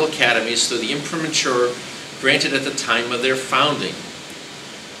the royal academies through the imprimatur granted at the time of their founding.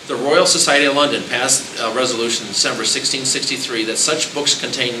 The Royal Society of London passed a resolution in December 1663 that such books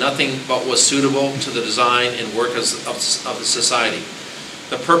contain nothing but was suitable to the design and work of the society.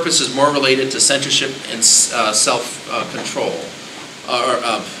 The purpose is more related to censorship and self-control,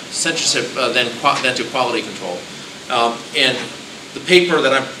 or censorship than to quality control. And the paper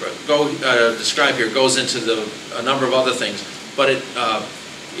that I describe here goes into a number of other things, but it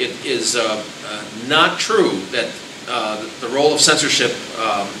is not true that the role of censorship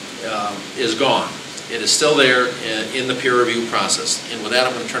is gone. It is still there in the peer review process. And with that,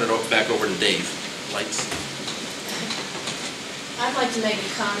 I'm going to turn it back over to Dave. Lights. I'd like to make a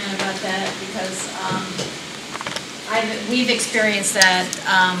comment about that because we've experienced that.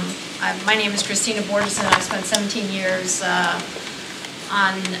 My name is Christina Borgeson. I spent 17 years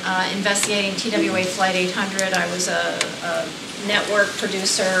on investigating TWA Flight 800. I was a network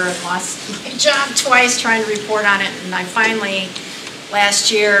producer and lost my job twice trying to report on it, and I finally,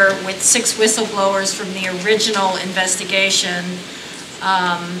 last year, with 6 whistleblowers from the original investigation,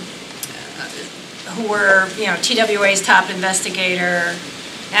 who were, TWA's top investigator,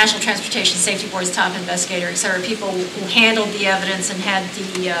 National Transportation Safety Board's top investigator, et cetera, people who handled the evidence and had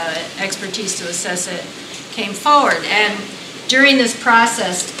the expertise to assess it, came forward. And during this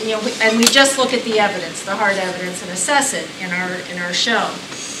process, and we just look at the evidence, the hard evidence, and assess it in our show.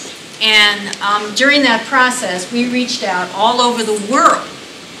 And during that process, we reached out all over the world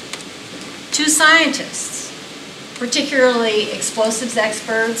to scientists, particularly explosives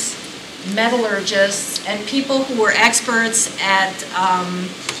experts, metallurgists, and people who were experts at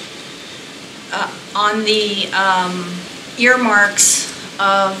on the earmarks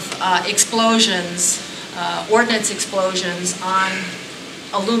of explosions, ordnance explosions on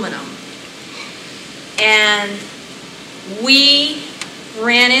aluminum. And we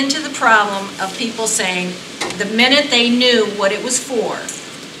ran into the problem of people saying the minute they knew what it was for,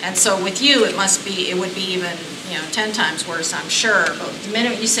 and so with you it would be even 10 times worse, I'm sure, but the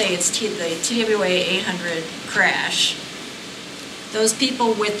minute you say it's the TWA 800 crash, those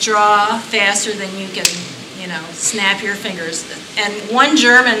people withdraw faster than you can snap your fingers. And one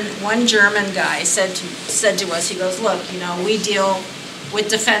German guy said to us, he goes, look, we deal with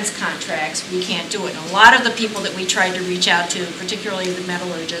defense contracts, we can't do it. And a lot of the people that we tried to reach out to, particularly the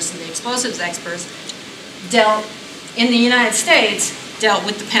metallurgists and the explosives experts, in the United States, dealt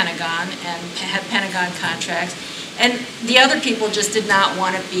with the Pentagon and had Pentagon contracts. And the other people just did not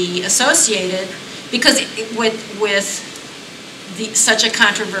want to be associated because with such a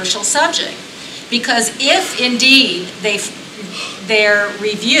controversial subject. Because if indeed their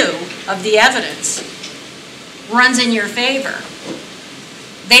review of the evidence runs in your favor,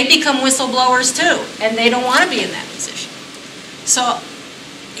 they become whistleblowers too, and they don't want to be in that position. So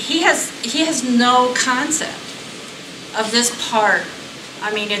he has no concept of this part.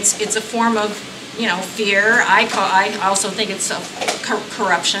 I mean, it's a form of fear. I also think it's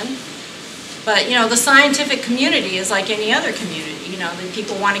corruption. But the scientific community is like any other community. The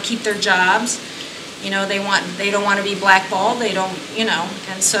people want to keep their jobs. They don't want to be blackballed. They don't,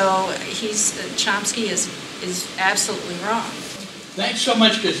 and so Chomsky is absolutely wrong. Thanks so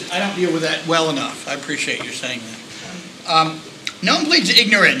much, because I don't deal with that well enough. I appreciate you saying that. No one pleads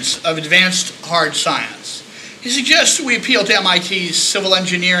ignorance of advanced hard science. He suggests we appeal to MIT's Civil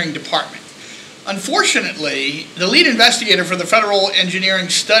Engineering Department. Unfortunately, the lead investigator for the federal engineering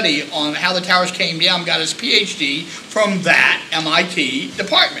study on how the towers came down got his PhD from that MIT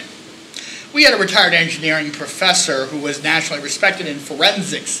department. We had a retired engineering professor who was nationally respected in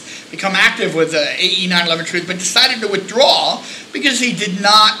forensics become active with AE 9/11 Truth, but decided to withdraw because he did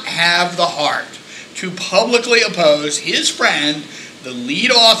not have the heart to publicly oppose his friend, the lead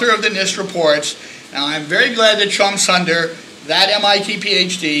author of the NIST reports. Now, I'm very glad that Chum Sunder, that MIT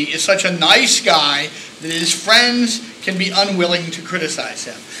PhD, is such a nice guy that his friends can be unwilling to criticize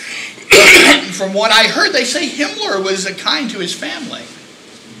him. From what I heard, they say Himmler was kind to his family.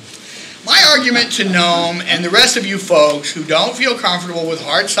 My argument to Noam and the rest of you folks who don't feel comfortable with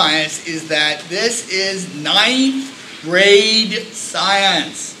hard science is that this is 9th grade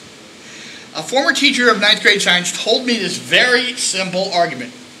science. A former teacher of 9th grade science told me this very simple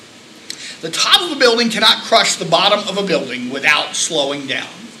argument. The top of a building cannot crush the bottom of a building without slowing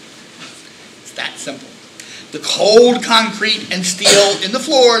down. It's that simple. The cold concrete and steel in the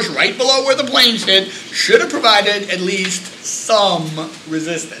floors right below where the planes hit should have provided at least some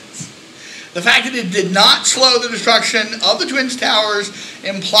resistance. The fact that it did not slow the destruction of the Twin Towers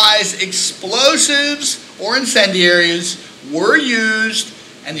implies explosives or incendiaries were used,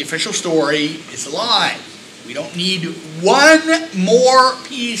 and the official story is a lie. We don't need one more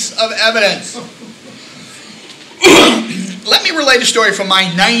piece of evidence. let me relate a story from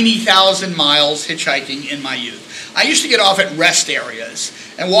my 90,000 miles hitchhiking in my youth. I used to get off at rest areas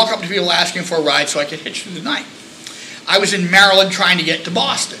and walk up to people asking for a ride so I could hitch through the night. I was in Maryland trying to get to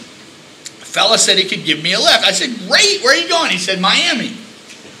Boston. A fella said he could give me a lift. I said, great, where are you going? He said, Miami.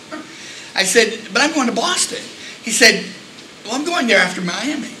 I said, but I'm going to Boston. He said, well, I'm going there after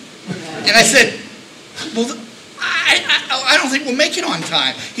Miami. And I said, well, I don't think we'll make it on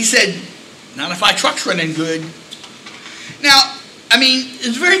time. He said, not if my truck's running good. Now, I mean,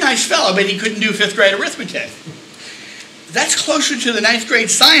 it's a very nice fellow, but he couldn't do 5th grade arithmetic. That's closer to the 9th grade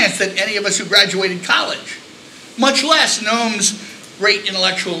science than any of us who graduated college, much less Noam's great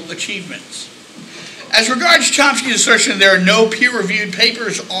intellectual achievements. As regards Chomsky's assertion there are no peer-reviewed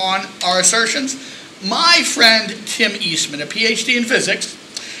papers on our assertions, my friend Tim Eastman, a PhD in physics,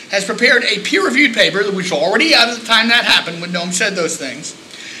 has prepared a peer-reviewed paper, which was already out at the time that happened when Noam said those things,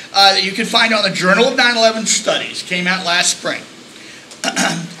 that you can find on the Journal of 9/11 Studies, came out last spring.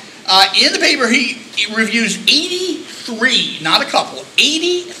 In the paper, he reviews 83, not a couple,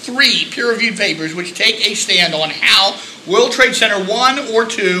 83 peer-reviewed papers which take a stand on how World Trade Center 1 or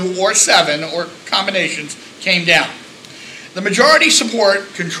 2 or 7 or combinations came down. The majority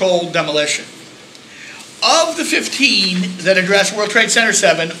support controlled demolition. Of the 15 that address World Trade Center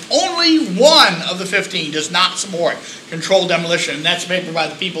 7, only one of the 15 does not support controlled demolition, and that's a paper by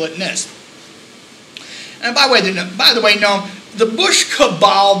the people at NIST. And by the way, no, the Bush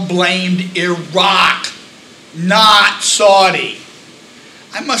cabal blamed Iraq, not Saudi.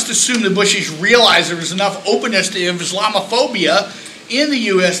 I must assume the Bushies realized there was enough openness to Islamophobia in the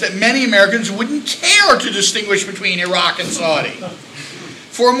U.S. that many Americans wouldn't care to distinguish between Iraq and Saudi.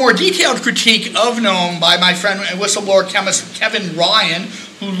 For a more detailed critique of Noam by my friend and whistleblower chemist Kevin Ryan,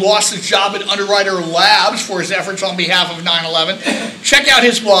 who lost his job at Underwriter Labs for his efforts on behalf of 9/11, check out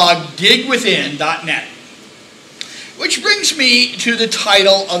his blog, digwithin.net. Which brings me to the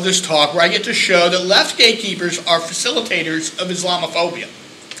title of this talk, where I get to show that left gatekeepers are facilitators of Islamophobia.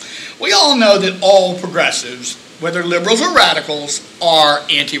 We all know that all progressives, whether liberals or radicals, are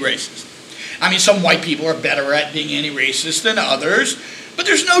anti-racist. I mean, some white people are better at being anti-racist than others, but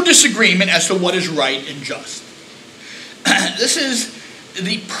there's no disagreement as to what is right and just. This is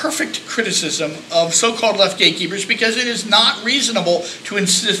the perfect criticism of so-called left gatekeepers because it is not reasonable to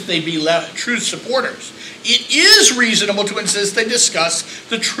insist they be truth supporters. It is reasonable to insist they discuss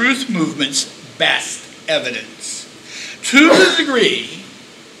the truth movement's best evidence. To the degree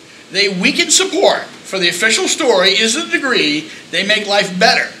they weaken support for the official story is the degree they make life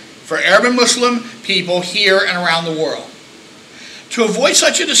better for Arab and Muslim people here and around the world. To avoid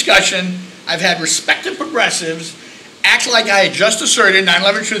such a discussion, I've had respected progressives act like I had just asserted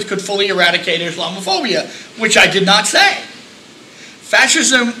 9/11 Truth could fully eradicate Islamophobia, which I did not say.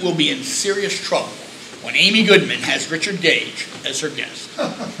 Fascism will be in serious trouble when Amy Goodman has Richard Gage as her guest.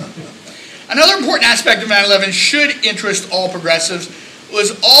 Another important aspect of 9/11 should interest all progressives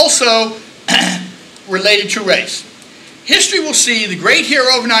was also related to race. History will see the great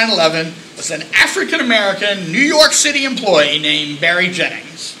hero of 9/11 was an African-American New York City employee named Barry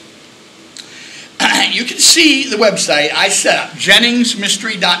Jennings. You can see the website I set up,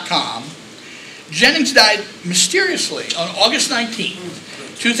 JenningsMystery.com. Jennings died mysteriously on August 19,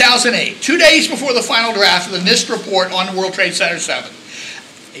 2008, 2 days before the final draft of the NIST report on the World Trade Center 7.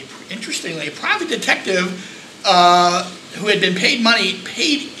 Interestingly, a private detective who had been paid money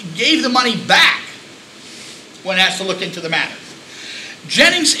gave the money back when asked to look into the matter.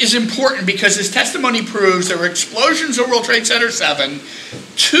 Jennings is important because his testimony proves there were explosions at World Trade Center 7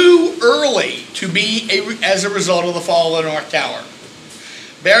 too early to be as a result of the fall of the North Tower.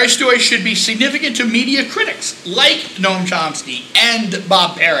 Barry's story should be significant to media critics like Noam Chomsky and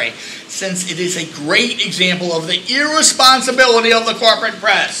Bob Perry, since it is a great example of the irresponsibility of the corporate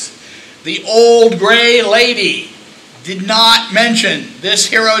press. The old gray lady did not mention this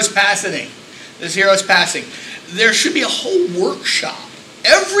hero's passing. There should be a whole workshop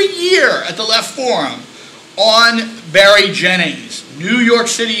every year at the Left Forum on Barry Jennings, New York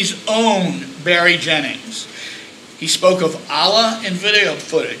City's own Barry Jennings. He spoke of Allah and video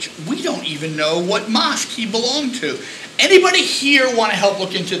footage. We don't even know what mosque he belonged to. Anybody here want to help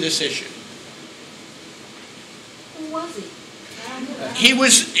look into this issue? Who was he? He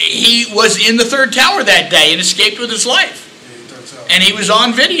was in the third tower that day and escaped with his life. And he was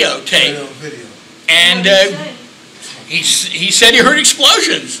on videotape. And he said he heard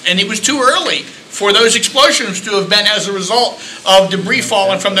explosions, and it was too early for those explosions to have been as a result of debris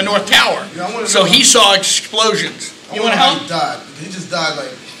falling from the North Tower. So he saw explosions. You want to help? He died. He just died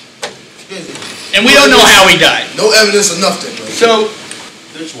like... And we don't know how he died. No evidence of nothing. So...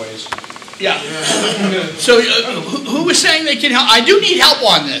 There's ways. Yeah. So who was saying they can help? I do need help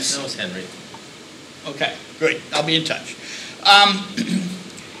on this. That was Henry. Okay, great. I'll be in touch.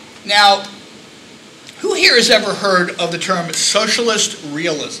 Now, who here has ever heard of the term socialist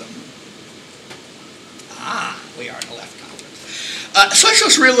realism? Ah, we are in a left conference.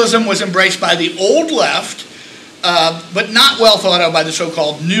 Socialist realism was embraced by the old left, but not well thought of by the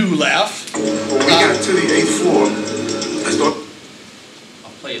so-called new left. When we got to the 8th floor, I thought...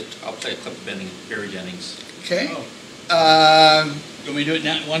 I'll play a clip of Barry Jennings. Okay. You want me to do it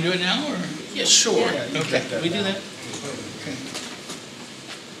now? Want to do it now, or? Yeah, sure. Yeah. Okay. Can we do that? Okay.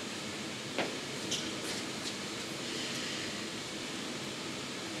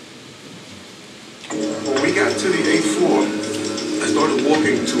 When we got to the 8th floor, I started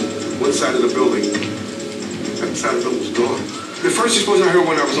walking to one side of the building. That side of the building was gone. The first explosion I heard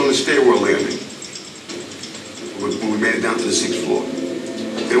when I was on the stairwell landing. When we made it down to the 6th floor.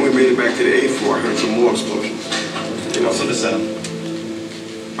 Then we made it back to the 8th floor. I heard some more explosions. You know, so the sound.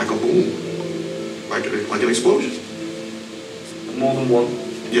 Like a boom. Like an explosion. More than one?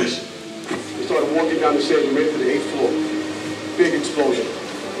 Yes. We started walking down the stairs. We made it to the 8th floor. Big explosion.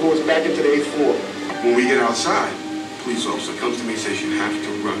 Blew us back into the 8th floor. When we get outside, a police officer comes to me and says, you have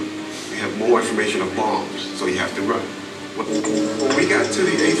to run. We have more information of bombs, so you have to run. When we got to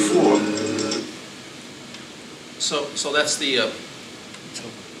the 8th floor... So that's the...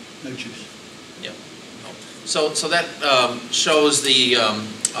 No juice. Yeah. So that shows the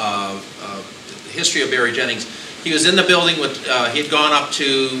history of Barry Jennings. He was in the building with, he had gone up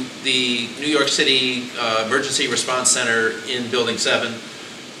to the New York City Emergency Response Center in Building 7.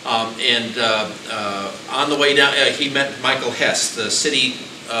 And on the way down, he met Michael Hess, the city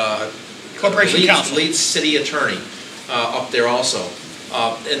Corporation Counsel, lead city attorney up there also.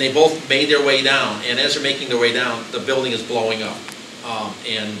 And they both made their way down. And as they're making their way down, the building is blowing up.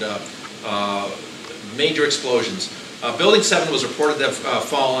 Major explosions. Building 7 was reported to have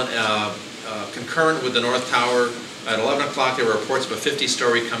fallen concurrent with the North Tower. At 11 o'clock, there were reports of a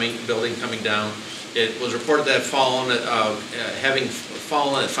 50-story building coming down. It was reported to have fallen, having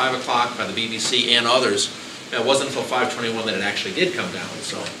fallen at 5 o'clock by the BBC and others. It wasn't until 5:21 that it actually did come down.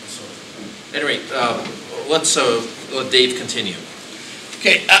 So, at any rate, let's let Dave continue.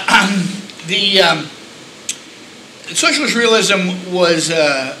 Okay, socialist realism was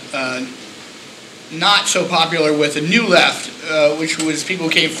not so popular with the new left, which was people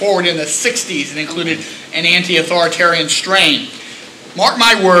who came forward in the 60s and included an anti-authoritarian strain. Mark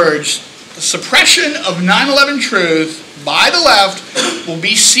my words, the suppression of 9/11 truth by the left will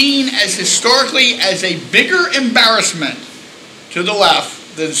be seen as historically as a bigger embarrassment to the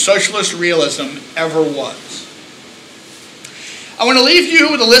left than socialist realism ever was. I want to leave you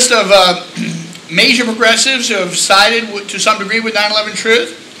with a list of major progressives who have sided to some degree with 9/11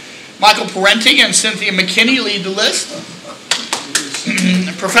 truth. Michael Parenti and Cynthia McKinney lead the list.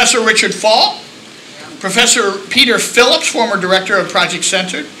 Professor Richard Fall, Professor Peter Phillips, former director of Project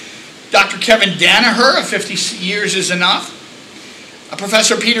Centered, Dr. Kevin Danaher of 50 Years is Enough,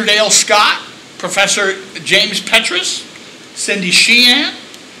 Professor Peter Dale Scott, Professor James Petrus, Cindy Sheehan,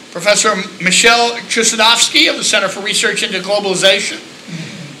 Professor Michelle Chusadovsky of the Center for Research into Globalization,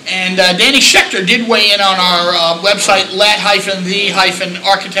 and Danny Schechter did weigh in on our website,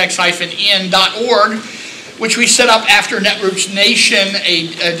 let-the-architects-in.org, which we set up after Netroots Nation, a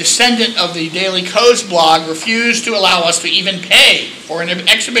descendant of the Daily Kos blog, refused to allow us to even pay for an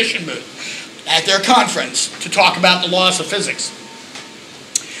exhibition booth at their conference to talk about the laws of physics.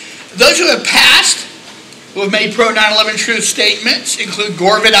 Those who have passed, who have made pro-9/11 truth statements, include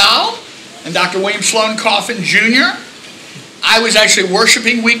Gore Vidal and Dr. William Sloan Coffin Jr. I was actually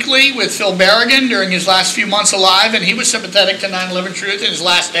worshiping weekly with Phil Berrigan during his last few months alive, and he was sympathetic to 9/11 truth in his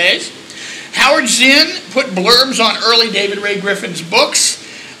last days. Howard Zinn put blurbs on early David Ray Griffin's books.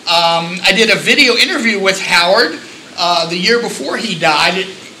 I did a video interview with Howard the year before he died.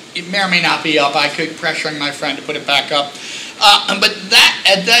 It may or may not be up. I keep pressuring my friend to put it back up. But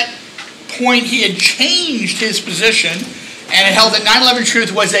at that point, he had changed his position and held that 9/11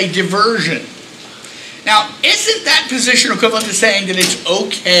 truth was a diversion. Now, isn't that position equivalent to saying that it's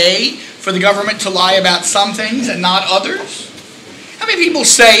okay for the government to lie about some things and not others? How many people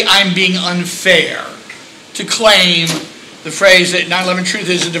say I'm being unfair to claim the phrase that 9/11 truth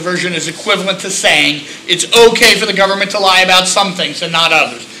is a diversion is equivalent to saying it's okay for the government to lie about some things and not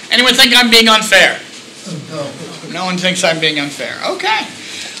others? Anyone think I'm being unfair? No. No one thinks I'm being unfair. Okay.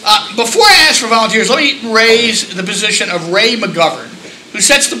 Before I ask for volunteers, let me raise the position of Ray McGovern, who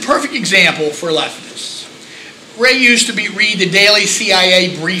sets the perfect example for leftists. Ray used to read the daily CIA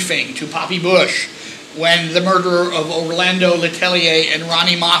briefing to Poppy Bush when the murderer of Orlando Letelier and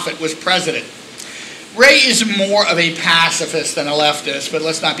Ronnie Moffat was president. Ray is more of a pacifist than a leftist, but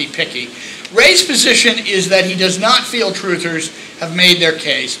let's not be picky. Ray's position is that he does not feel truthers have made their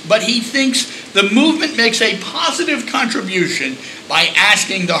case, but he thinks the movement makes a positive contribution by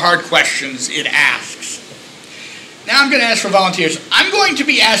asking the hard questions it asks. Now I'm going to ask for volunteers. I'm going to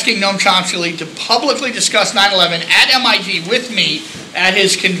be asking Noam Chomsky to publicly discuss 9/11 at MIT with me at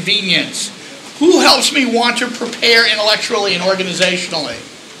his convenience. Who helps me want to prepare intellectually and organizationally?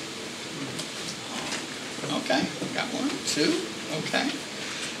 Okay, got one, two, okay.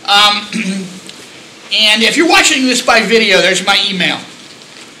 And if you're watching this by video, there's my email.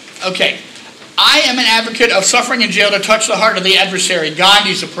 Okay, I am an advocate of suffering in jail to touch the heart of the adversary,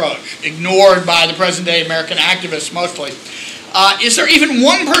 Gandhi's approach, ignored by the present-day American activists mostly. Is there even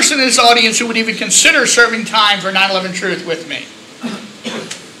one person in this audience who would even consider serving time for 9/11 Truth with me?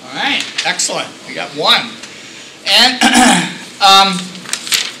 All right, excellent. We got one. And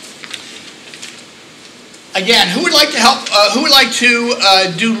again, who would like to help? Who would like to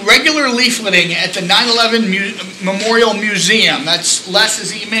do regular leafleting at the 9/11 Memorial Museum? That's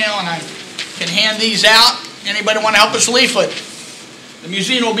Les's email, and I can hand these out. Anybody want to help us leaflet? The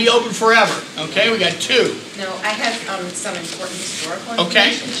museum will be open forever. Okay, we got two. No, I have some important historical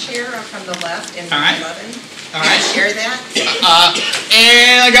information to share from the left in 9/11. All right. Can I share that?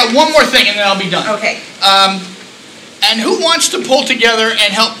 And I got one more thing, and then I'll be done. Okay. And who wants to pull together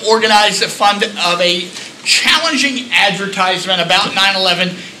and help organize the fund of a challenging advertisement about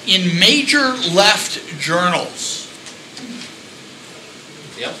 9/11 in major left journals?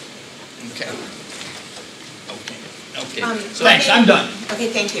 Yep. Okay. Okay. Thanks, I'm done. Okay,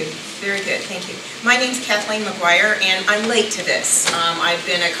 thank you. Very good, thank you. My name's Kathleen McGuire, and I'm late to this. I've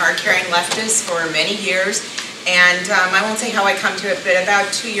been a card-carrying leftist for many years, and I won't say how I come to it, but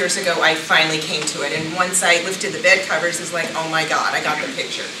about 2 years ago, I finally came to it. And once I lifted the bed covers, it's like, oh my God, I got the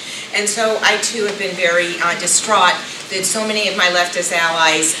picture. And so I too have been very distraught that so many of my leftist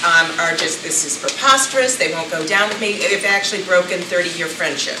allies are just, this is preposterous, they won't go down with me. They've actually broken 30-year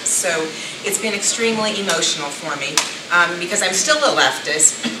friendships. So it's been extremely emotional for me because I'm still a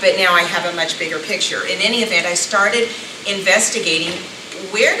leftist, but now I have a much bigger picture. In any event, I started investigating,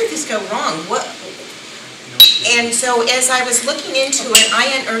 where did this go wrong? And so as I was looking into it, I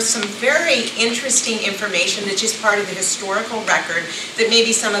unearthed some very interesting information that's just part of the historical record that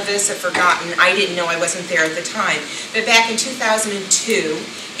maybe some of us have forgotten. I didn't know, I wasn't there at the time. But back in 2002,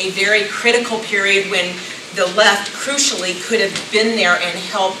 a very critical period when the left crucially could have been there and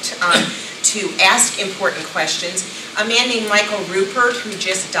helped to ask important questions. A man named Michael Rupert, who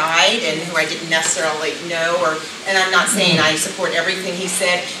just died and who I didn't necessarily know, and I'm not saying I support everything he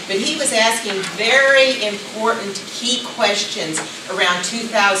said, but he was asking very important key questions around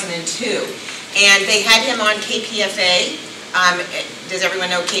 2002. And they had him on KPFA. Does everyone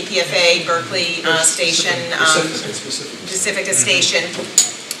know KPFA, Berkeley station, Pacifica station?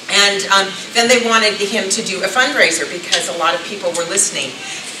 And then they wanted him to do a fundraiser because a lot of people were listening.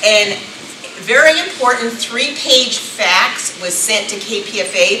 And very important 3-page fax was sent to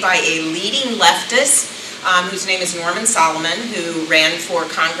KPFA by a leading leftist whose name is Norman Solomon, who ran for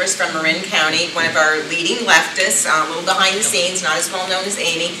Congress from Marin County, one of our leading leftists, a little behind the scenes, not as well known as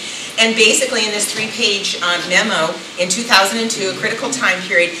Amy. And basically in this 3-page memo in 2002, a critical time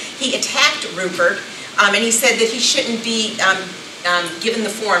period, he attacked Rupert and he said that he shouldn't be given the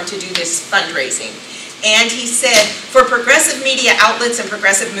forum to do this fundraising. And he said, for progressive media outlets and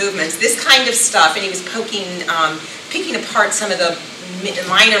progressive movements, this kind of stuff, and he was picking apart some of the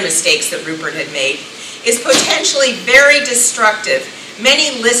minor mistakes that Rupert had made, is potentially very destructive.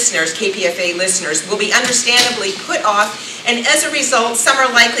 Many listeners, KPFA listeners, will be understandably put off, and as a result, some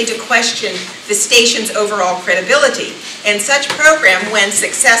are likely to question the station's overall credibility. And such program, when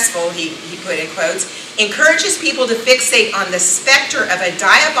successful, he put in quotes, encourages people to fixate on the specter of a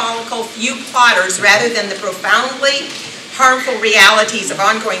diabolical few plotters rather than the profoundly harmful realities of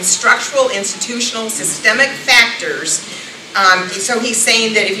ongoing structural, institutional, systemic factors. So he's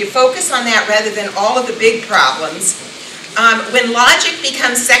saying that if you focus on that rather than all of the big problems, when logic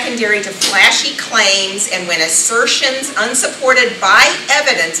becomes secondary to flashy claims and when assertions unsupported by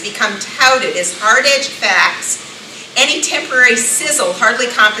evidence become touted as hard-edged facts, any temporary sizzle hardly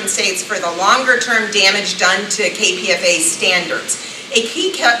compensates for the longer-term damage done to KPFA's standards. A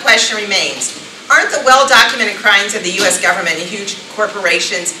key question remains, aren't the well-documented crimes of the U.S. government and huge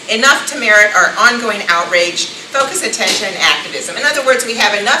corporations enough to merit our ongoing outrage, focus, attention, and activism? In other words, we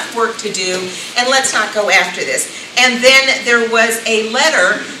have enough work to do, and let's not go after this. And then there was a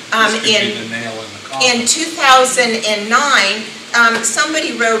letter in 2009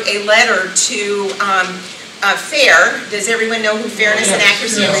 somebody wrote a letter to FAIR. Does everyone know who Fairness and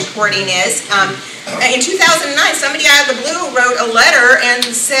Accuracy in Reporting is? In 2009, somebody out of the blue wrote a letter and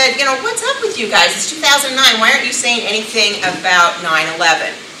said, you know, what's up with you guys? It's 2009. Why aren't you saying anything about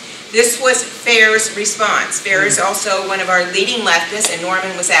 9/11? This was FAIR's response. FAIR is also one of our leading leftists, and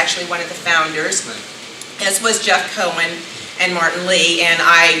Norman was actually one of the founders, as was Jeff Cohen and Martin Lee. And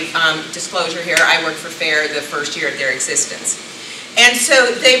disclosure here, I worked for FAIR the first year of their existence. And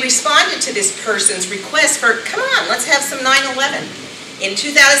so they responded to this person's request for, come on, let's have some 9/11. In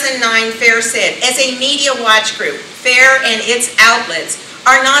 2009, FAIR said, as a media watch group, FAIR and its outlets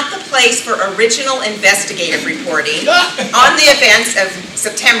are not the place for original investigative reporting on the events of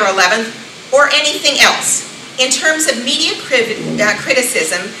September 11th or anything else. In terms of media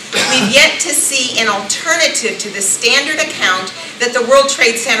criticism, we've yet to see an alternative to the standard account that the World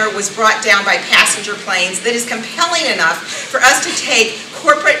Trade Center was brought down by passenger planes that is compelling enough for us to take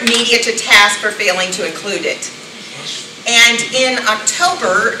corporate media to task for failing to include it. And in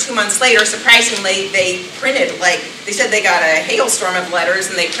October, 2 months later, surprisingly, they printed they said they got a hailstorm of letters,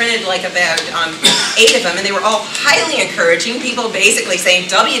 and they printed about 8 of them, and they were all highly encouraging. People basically saying,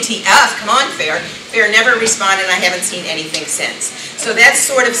 WTF, come on, FAIR. FAIR never responded, and I haven't seen anything since. So that's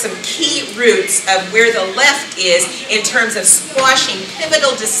sort of some key roots of where the left is in terms of squashing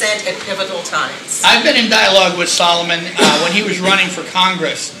pivotal dissent at pivotal times. I've been in dialogue with Solomon when he was running for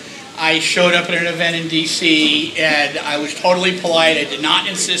Congress. I showed up at an event in D.C. and I was totally polite. I did not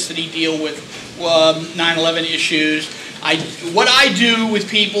insist that he deal with 9/11 issues. What I do with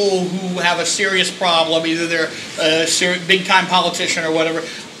people who have a serious problem, either they're a big-time politician or whatever,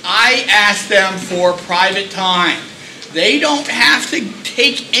 I ask them for private time. They don't have to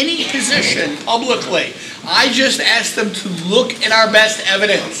take any position publicly. I just ask them to look at our best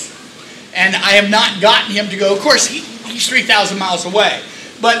evidence. And I have not gotten him to go, of course, he's 3,000 miles away.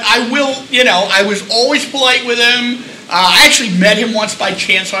 But I will, I was always polite with him. I actually met him once by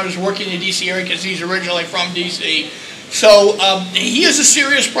chance when I was working in the D.C. area because he's originally from D.C. So he has a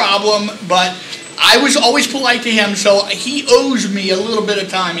serious problem, but I was always polite to him, so he owes me a little bit of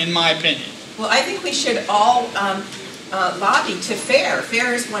time, in my opinion. Well, I think we should all lobby to FAIR.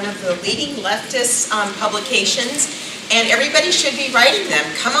 FAIR is one of the leading leftist publications, and everybody should be writing them.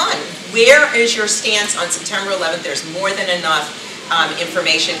 Come on, where is your stance on September 11th? There's more than enough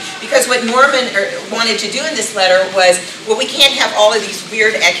information, because what Norman wanted to do in this letter was, well, we can't have all of these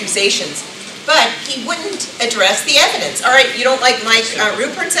weird accusations, but he wouldn't address the evidence. All right, you don't like Mike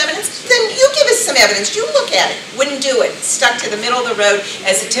Rupert's evidence? Then you give us some evidence, you look at it. Wouldn't do it. Stuck to the middle of the road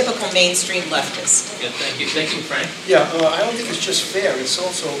as a typical mainstream leftist. Yeah, thank you. Thank you, Frank. Yeah, I don't think it's just FAIR, it's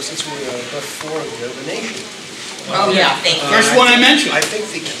also, since we're left for the nation. Oh yeah, thank you. First one I mentioned. I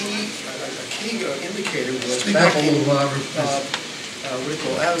think the key indicator was back in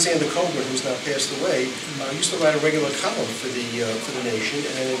Alexander Coburn, who's now passed away, used to write a regular column for the Nation,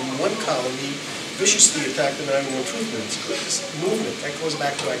 and in one column he viciously attacked the 9/11 Truth movement. That goes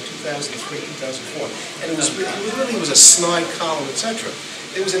back to 2003, 2004, and it really was a snide column, etc.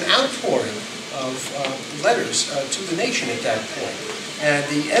 There was an outpouring of letters to the Nation at that point. And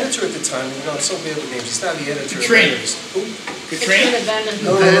the editor at the time, it's so bad with names, he's not the editor of letters. Who? Katrina.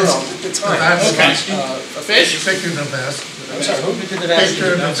 No, at the time. Victor Navas. I'm sorry, who? Victor Navas.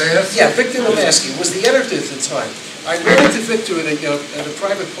 Yeah, Victor Navasky was the editor at the time. I ran into Victor at a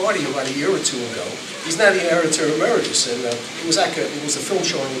private party about a year or two ago. He's now the editor emeritus, and it was a film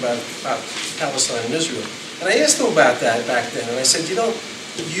showing about Palestine and Israel. And I asked him about that back then, and I said,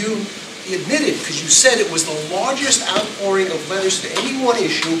 he admitted, because you said it was the largest outpouring of letters to any one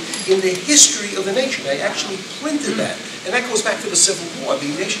issue in the history of the nation. I actually printed that. And that goes back to the Civil War. The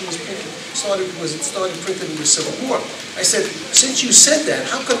Nation was started printed in the Civil War. I said, since you said that,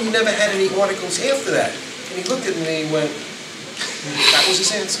 how come you never had any articles after that? And he looked at me and he went, that was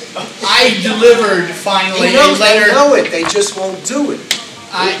his answer. I delivered, finally, a letter. They know it, they just won't do it.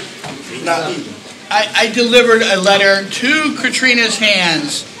 I delivered a letter to Katrina's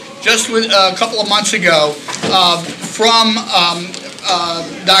hands just a couple of months ago from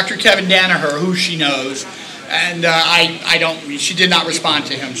Dr. Kevin Danaher, who she knows, and she did not respond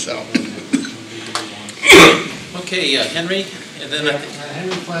to him, so. Okay, Henry, and then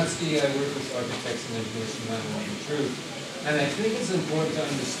Henry Platsky, I work with architects and engineers from 9/11 Truth, and I think it's important to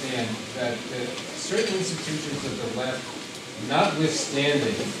understand that certain institutions of the left,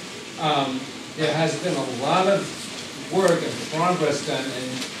 notwithstanding, there has been a lot of work and progress done in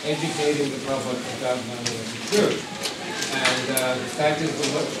educating the public about 9/11 Truth. And the fact is the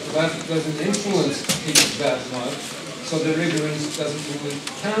left doesn't influence people that much, so their ignorance doesn't really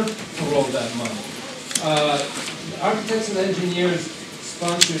count for all that much. Architects and engineers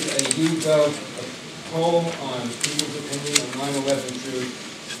sponsored a YouGov poll on people's opinion on 9/11 truth.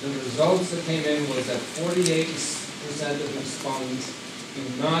 The results that came in was that 48% of respondents do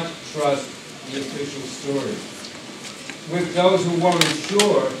not trust the official story. With those who weren't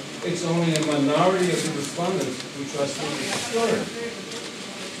sure, it's only a minority of the respondents who trust the official story.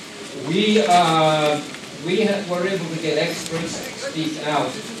 We were able to get experts speak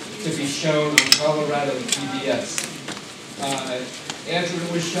out to be shown on Colorado PBS. After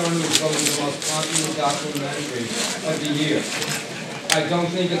it was shown, it was voted the most popular documentary of the year. I don't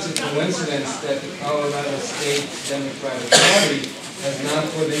think it's a coincidence that the Colorado State Democratic Party has not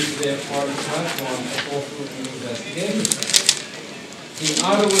put into their party platform a call for an investigation. The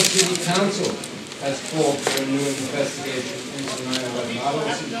Ottawa City Council has called for a new investigation into 9/11. Ottawa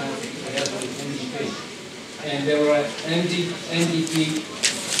City Council, they have an NDP. And there were NDP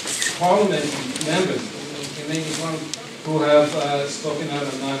parliamentary members, who have spoken out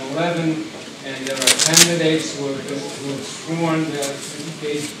on 9/11, and there are candidates who have sworn just to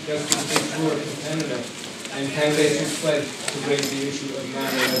be tour in Canada, and candidates who pledged to raise the issue of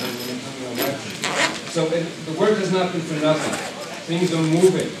 9/11 in the coming election. So the work has not been for nothing. Things are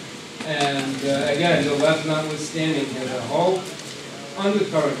moving, and again, the left notwithstanding, there's a whole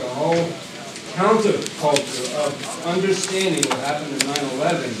undercurrent, a whole counterculture of understanding what happened in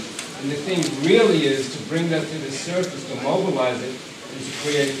 9/11. And the thing really is to bring that to the surface, to mobilize it, and to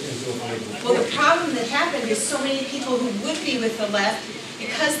create it into a political. Well, the problem that happened is so many people who would be with the left,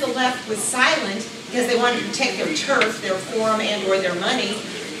 because the left was silent, because they wanted to protect their turf, their forum, and or their money,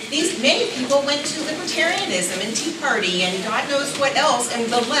 many people went to libertarianism and Tea Party and God knows what else, and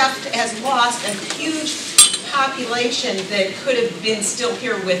the left has lost a huge population that could have been still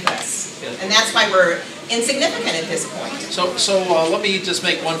here with us. And that's why we're insignificant at this point. So let me just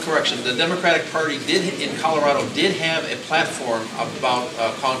make one correction. The Democratic Party in Colorado did have a platform about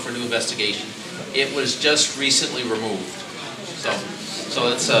calling for a new investigation. It was just recently removed. So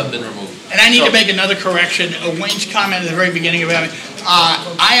it's been removed. And I need to make another correction. Wayne's comment at the very beginning about it.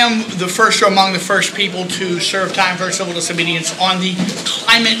 I am the first or among the first people to serve time for civil disobedience on the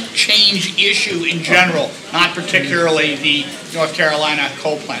climate change issue in general, not particularly the North Carolina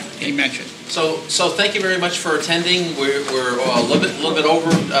coal plant he mentioned. So thank you very much for attending. We're a little bit over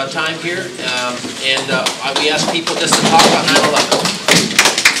time here, and we ask people just to talk about 9/11.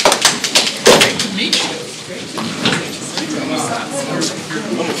 Great to meet you.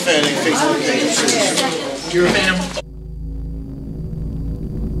 I'm a fan of Facebook. You're a fan of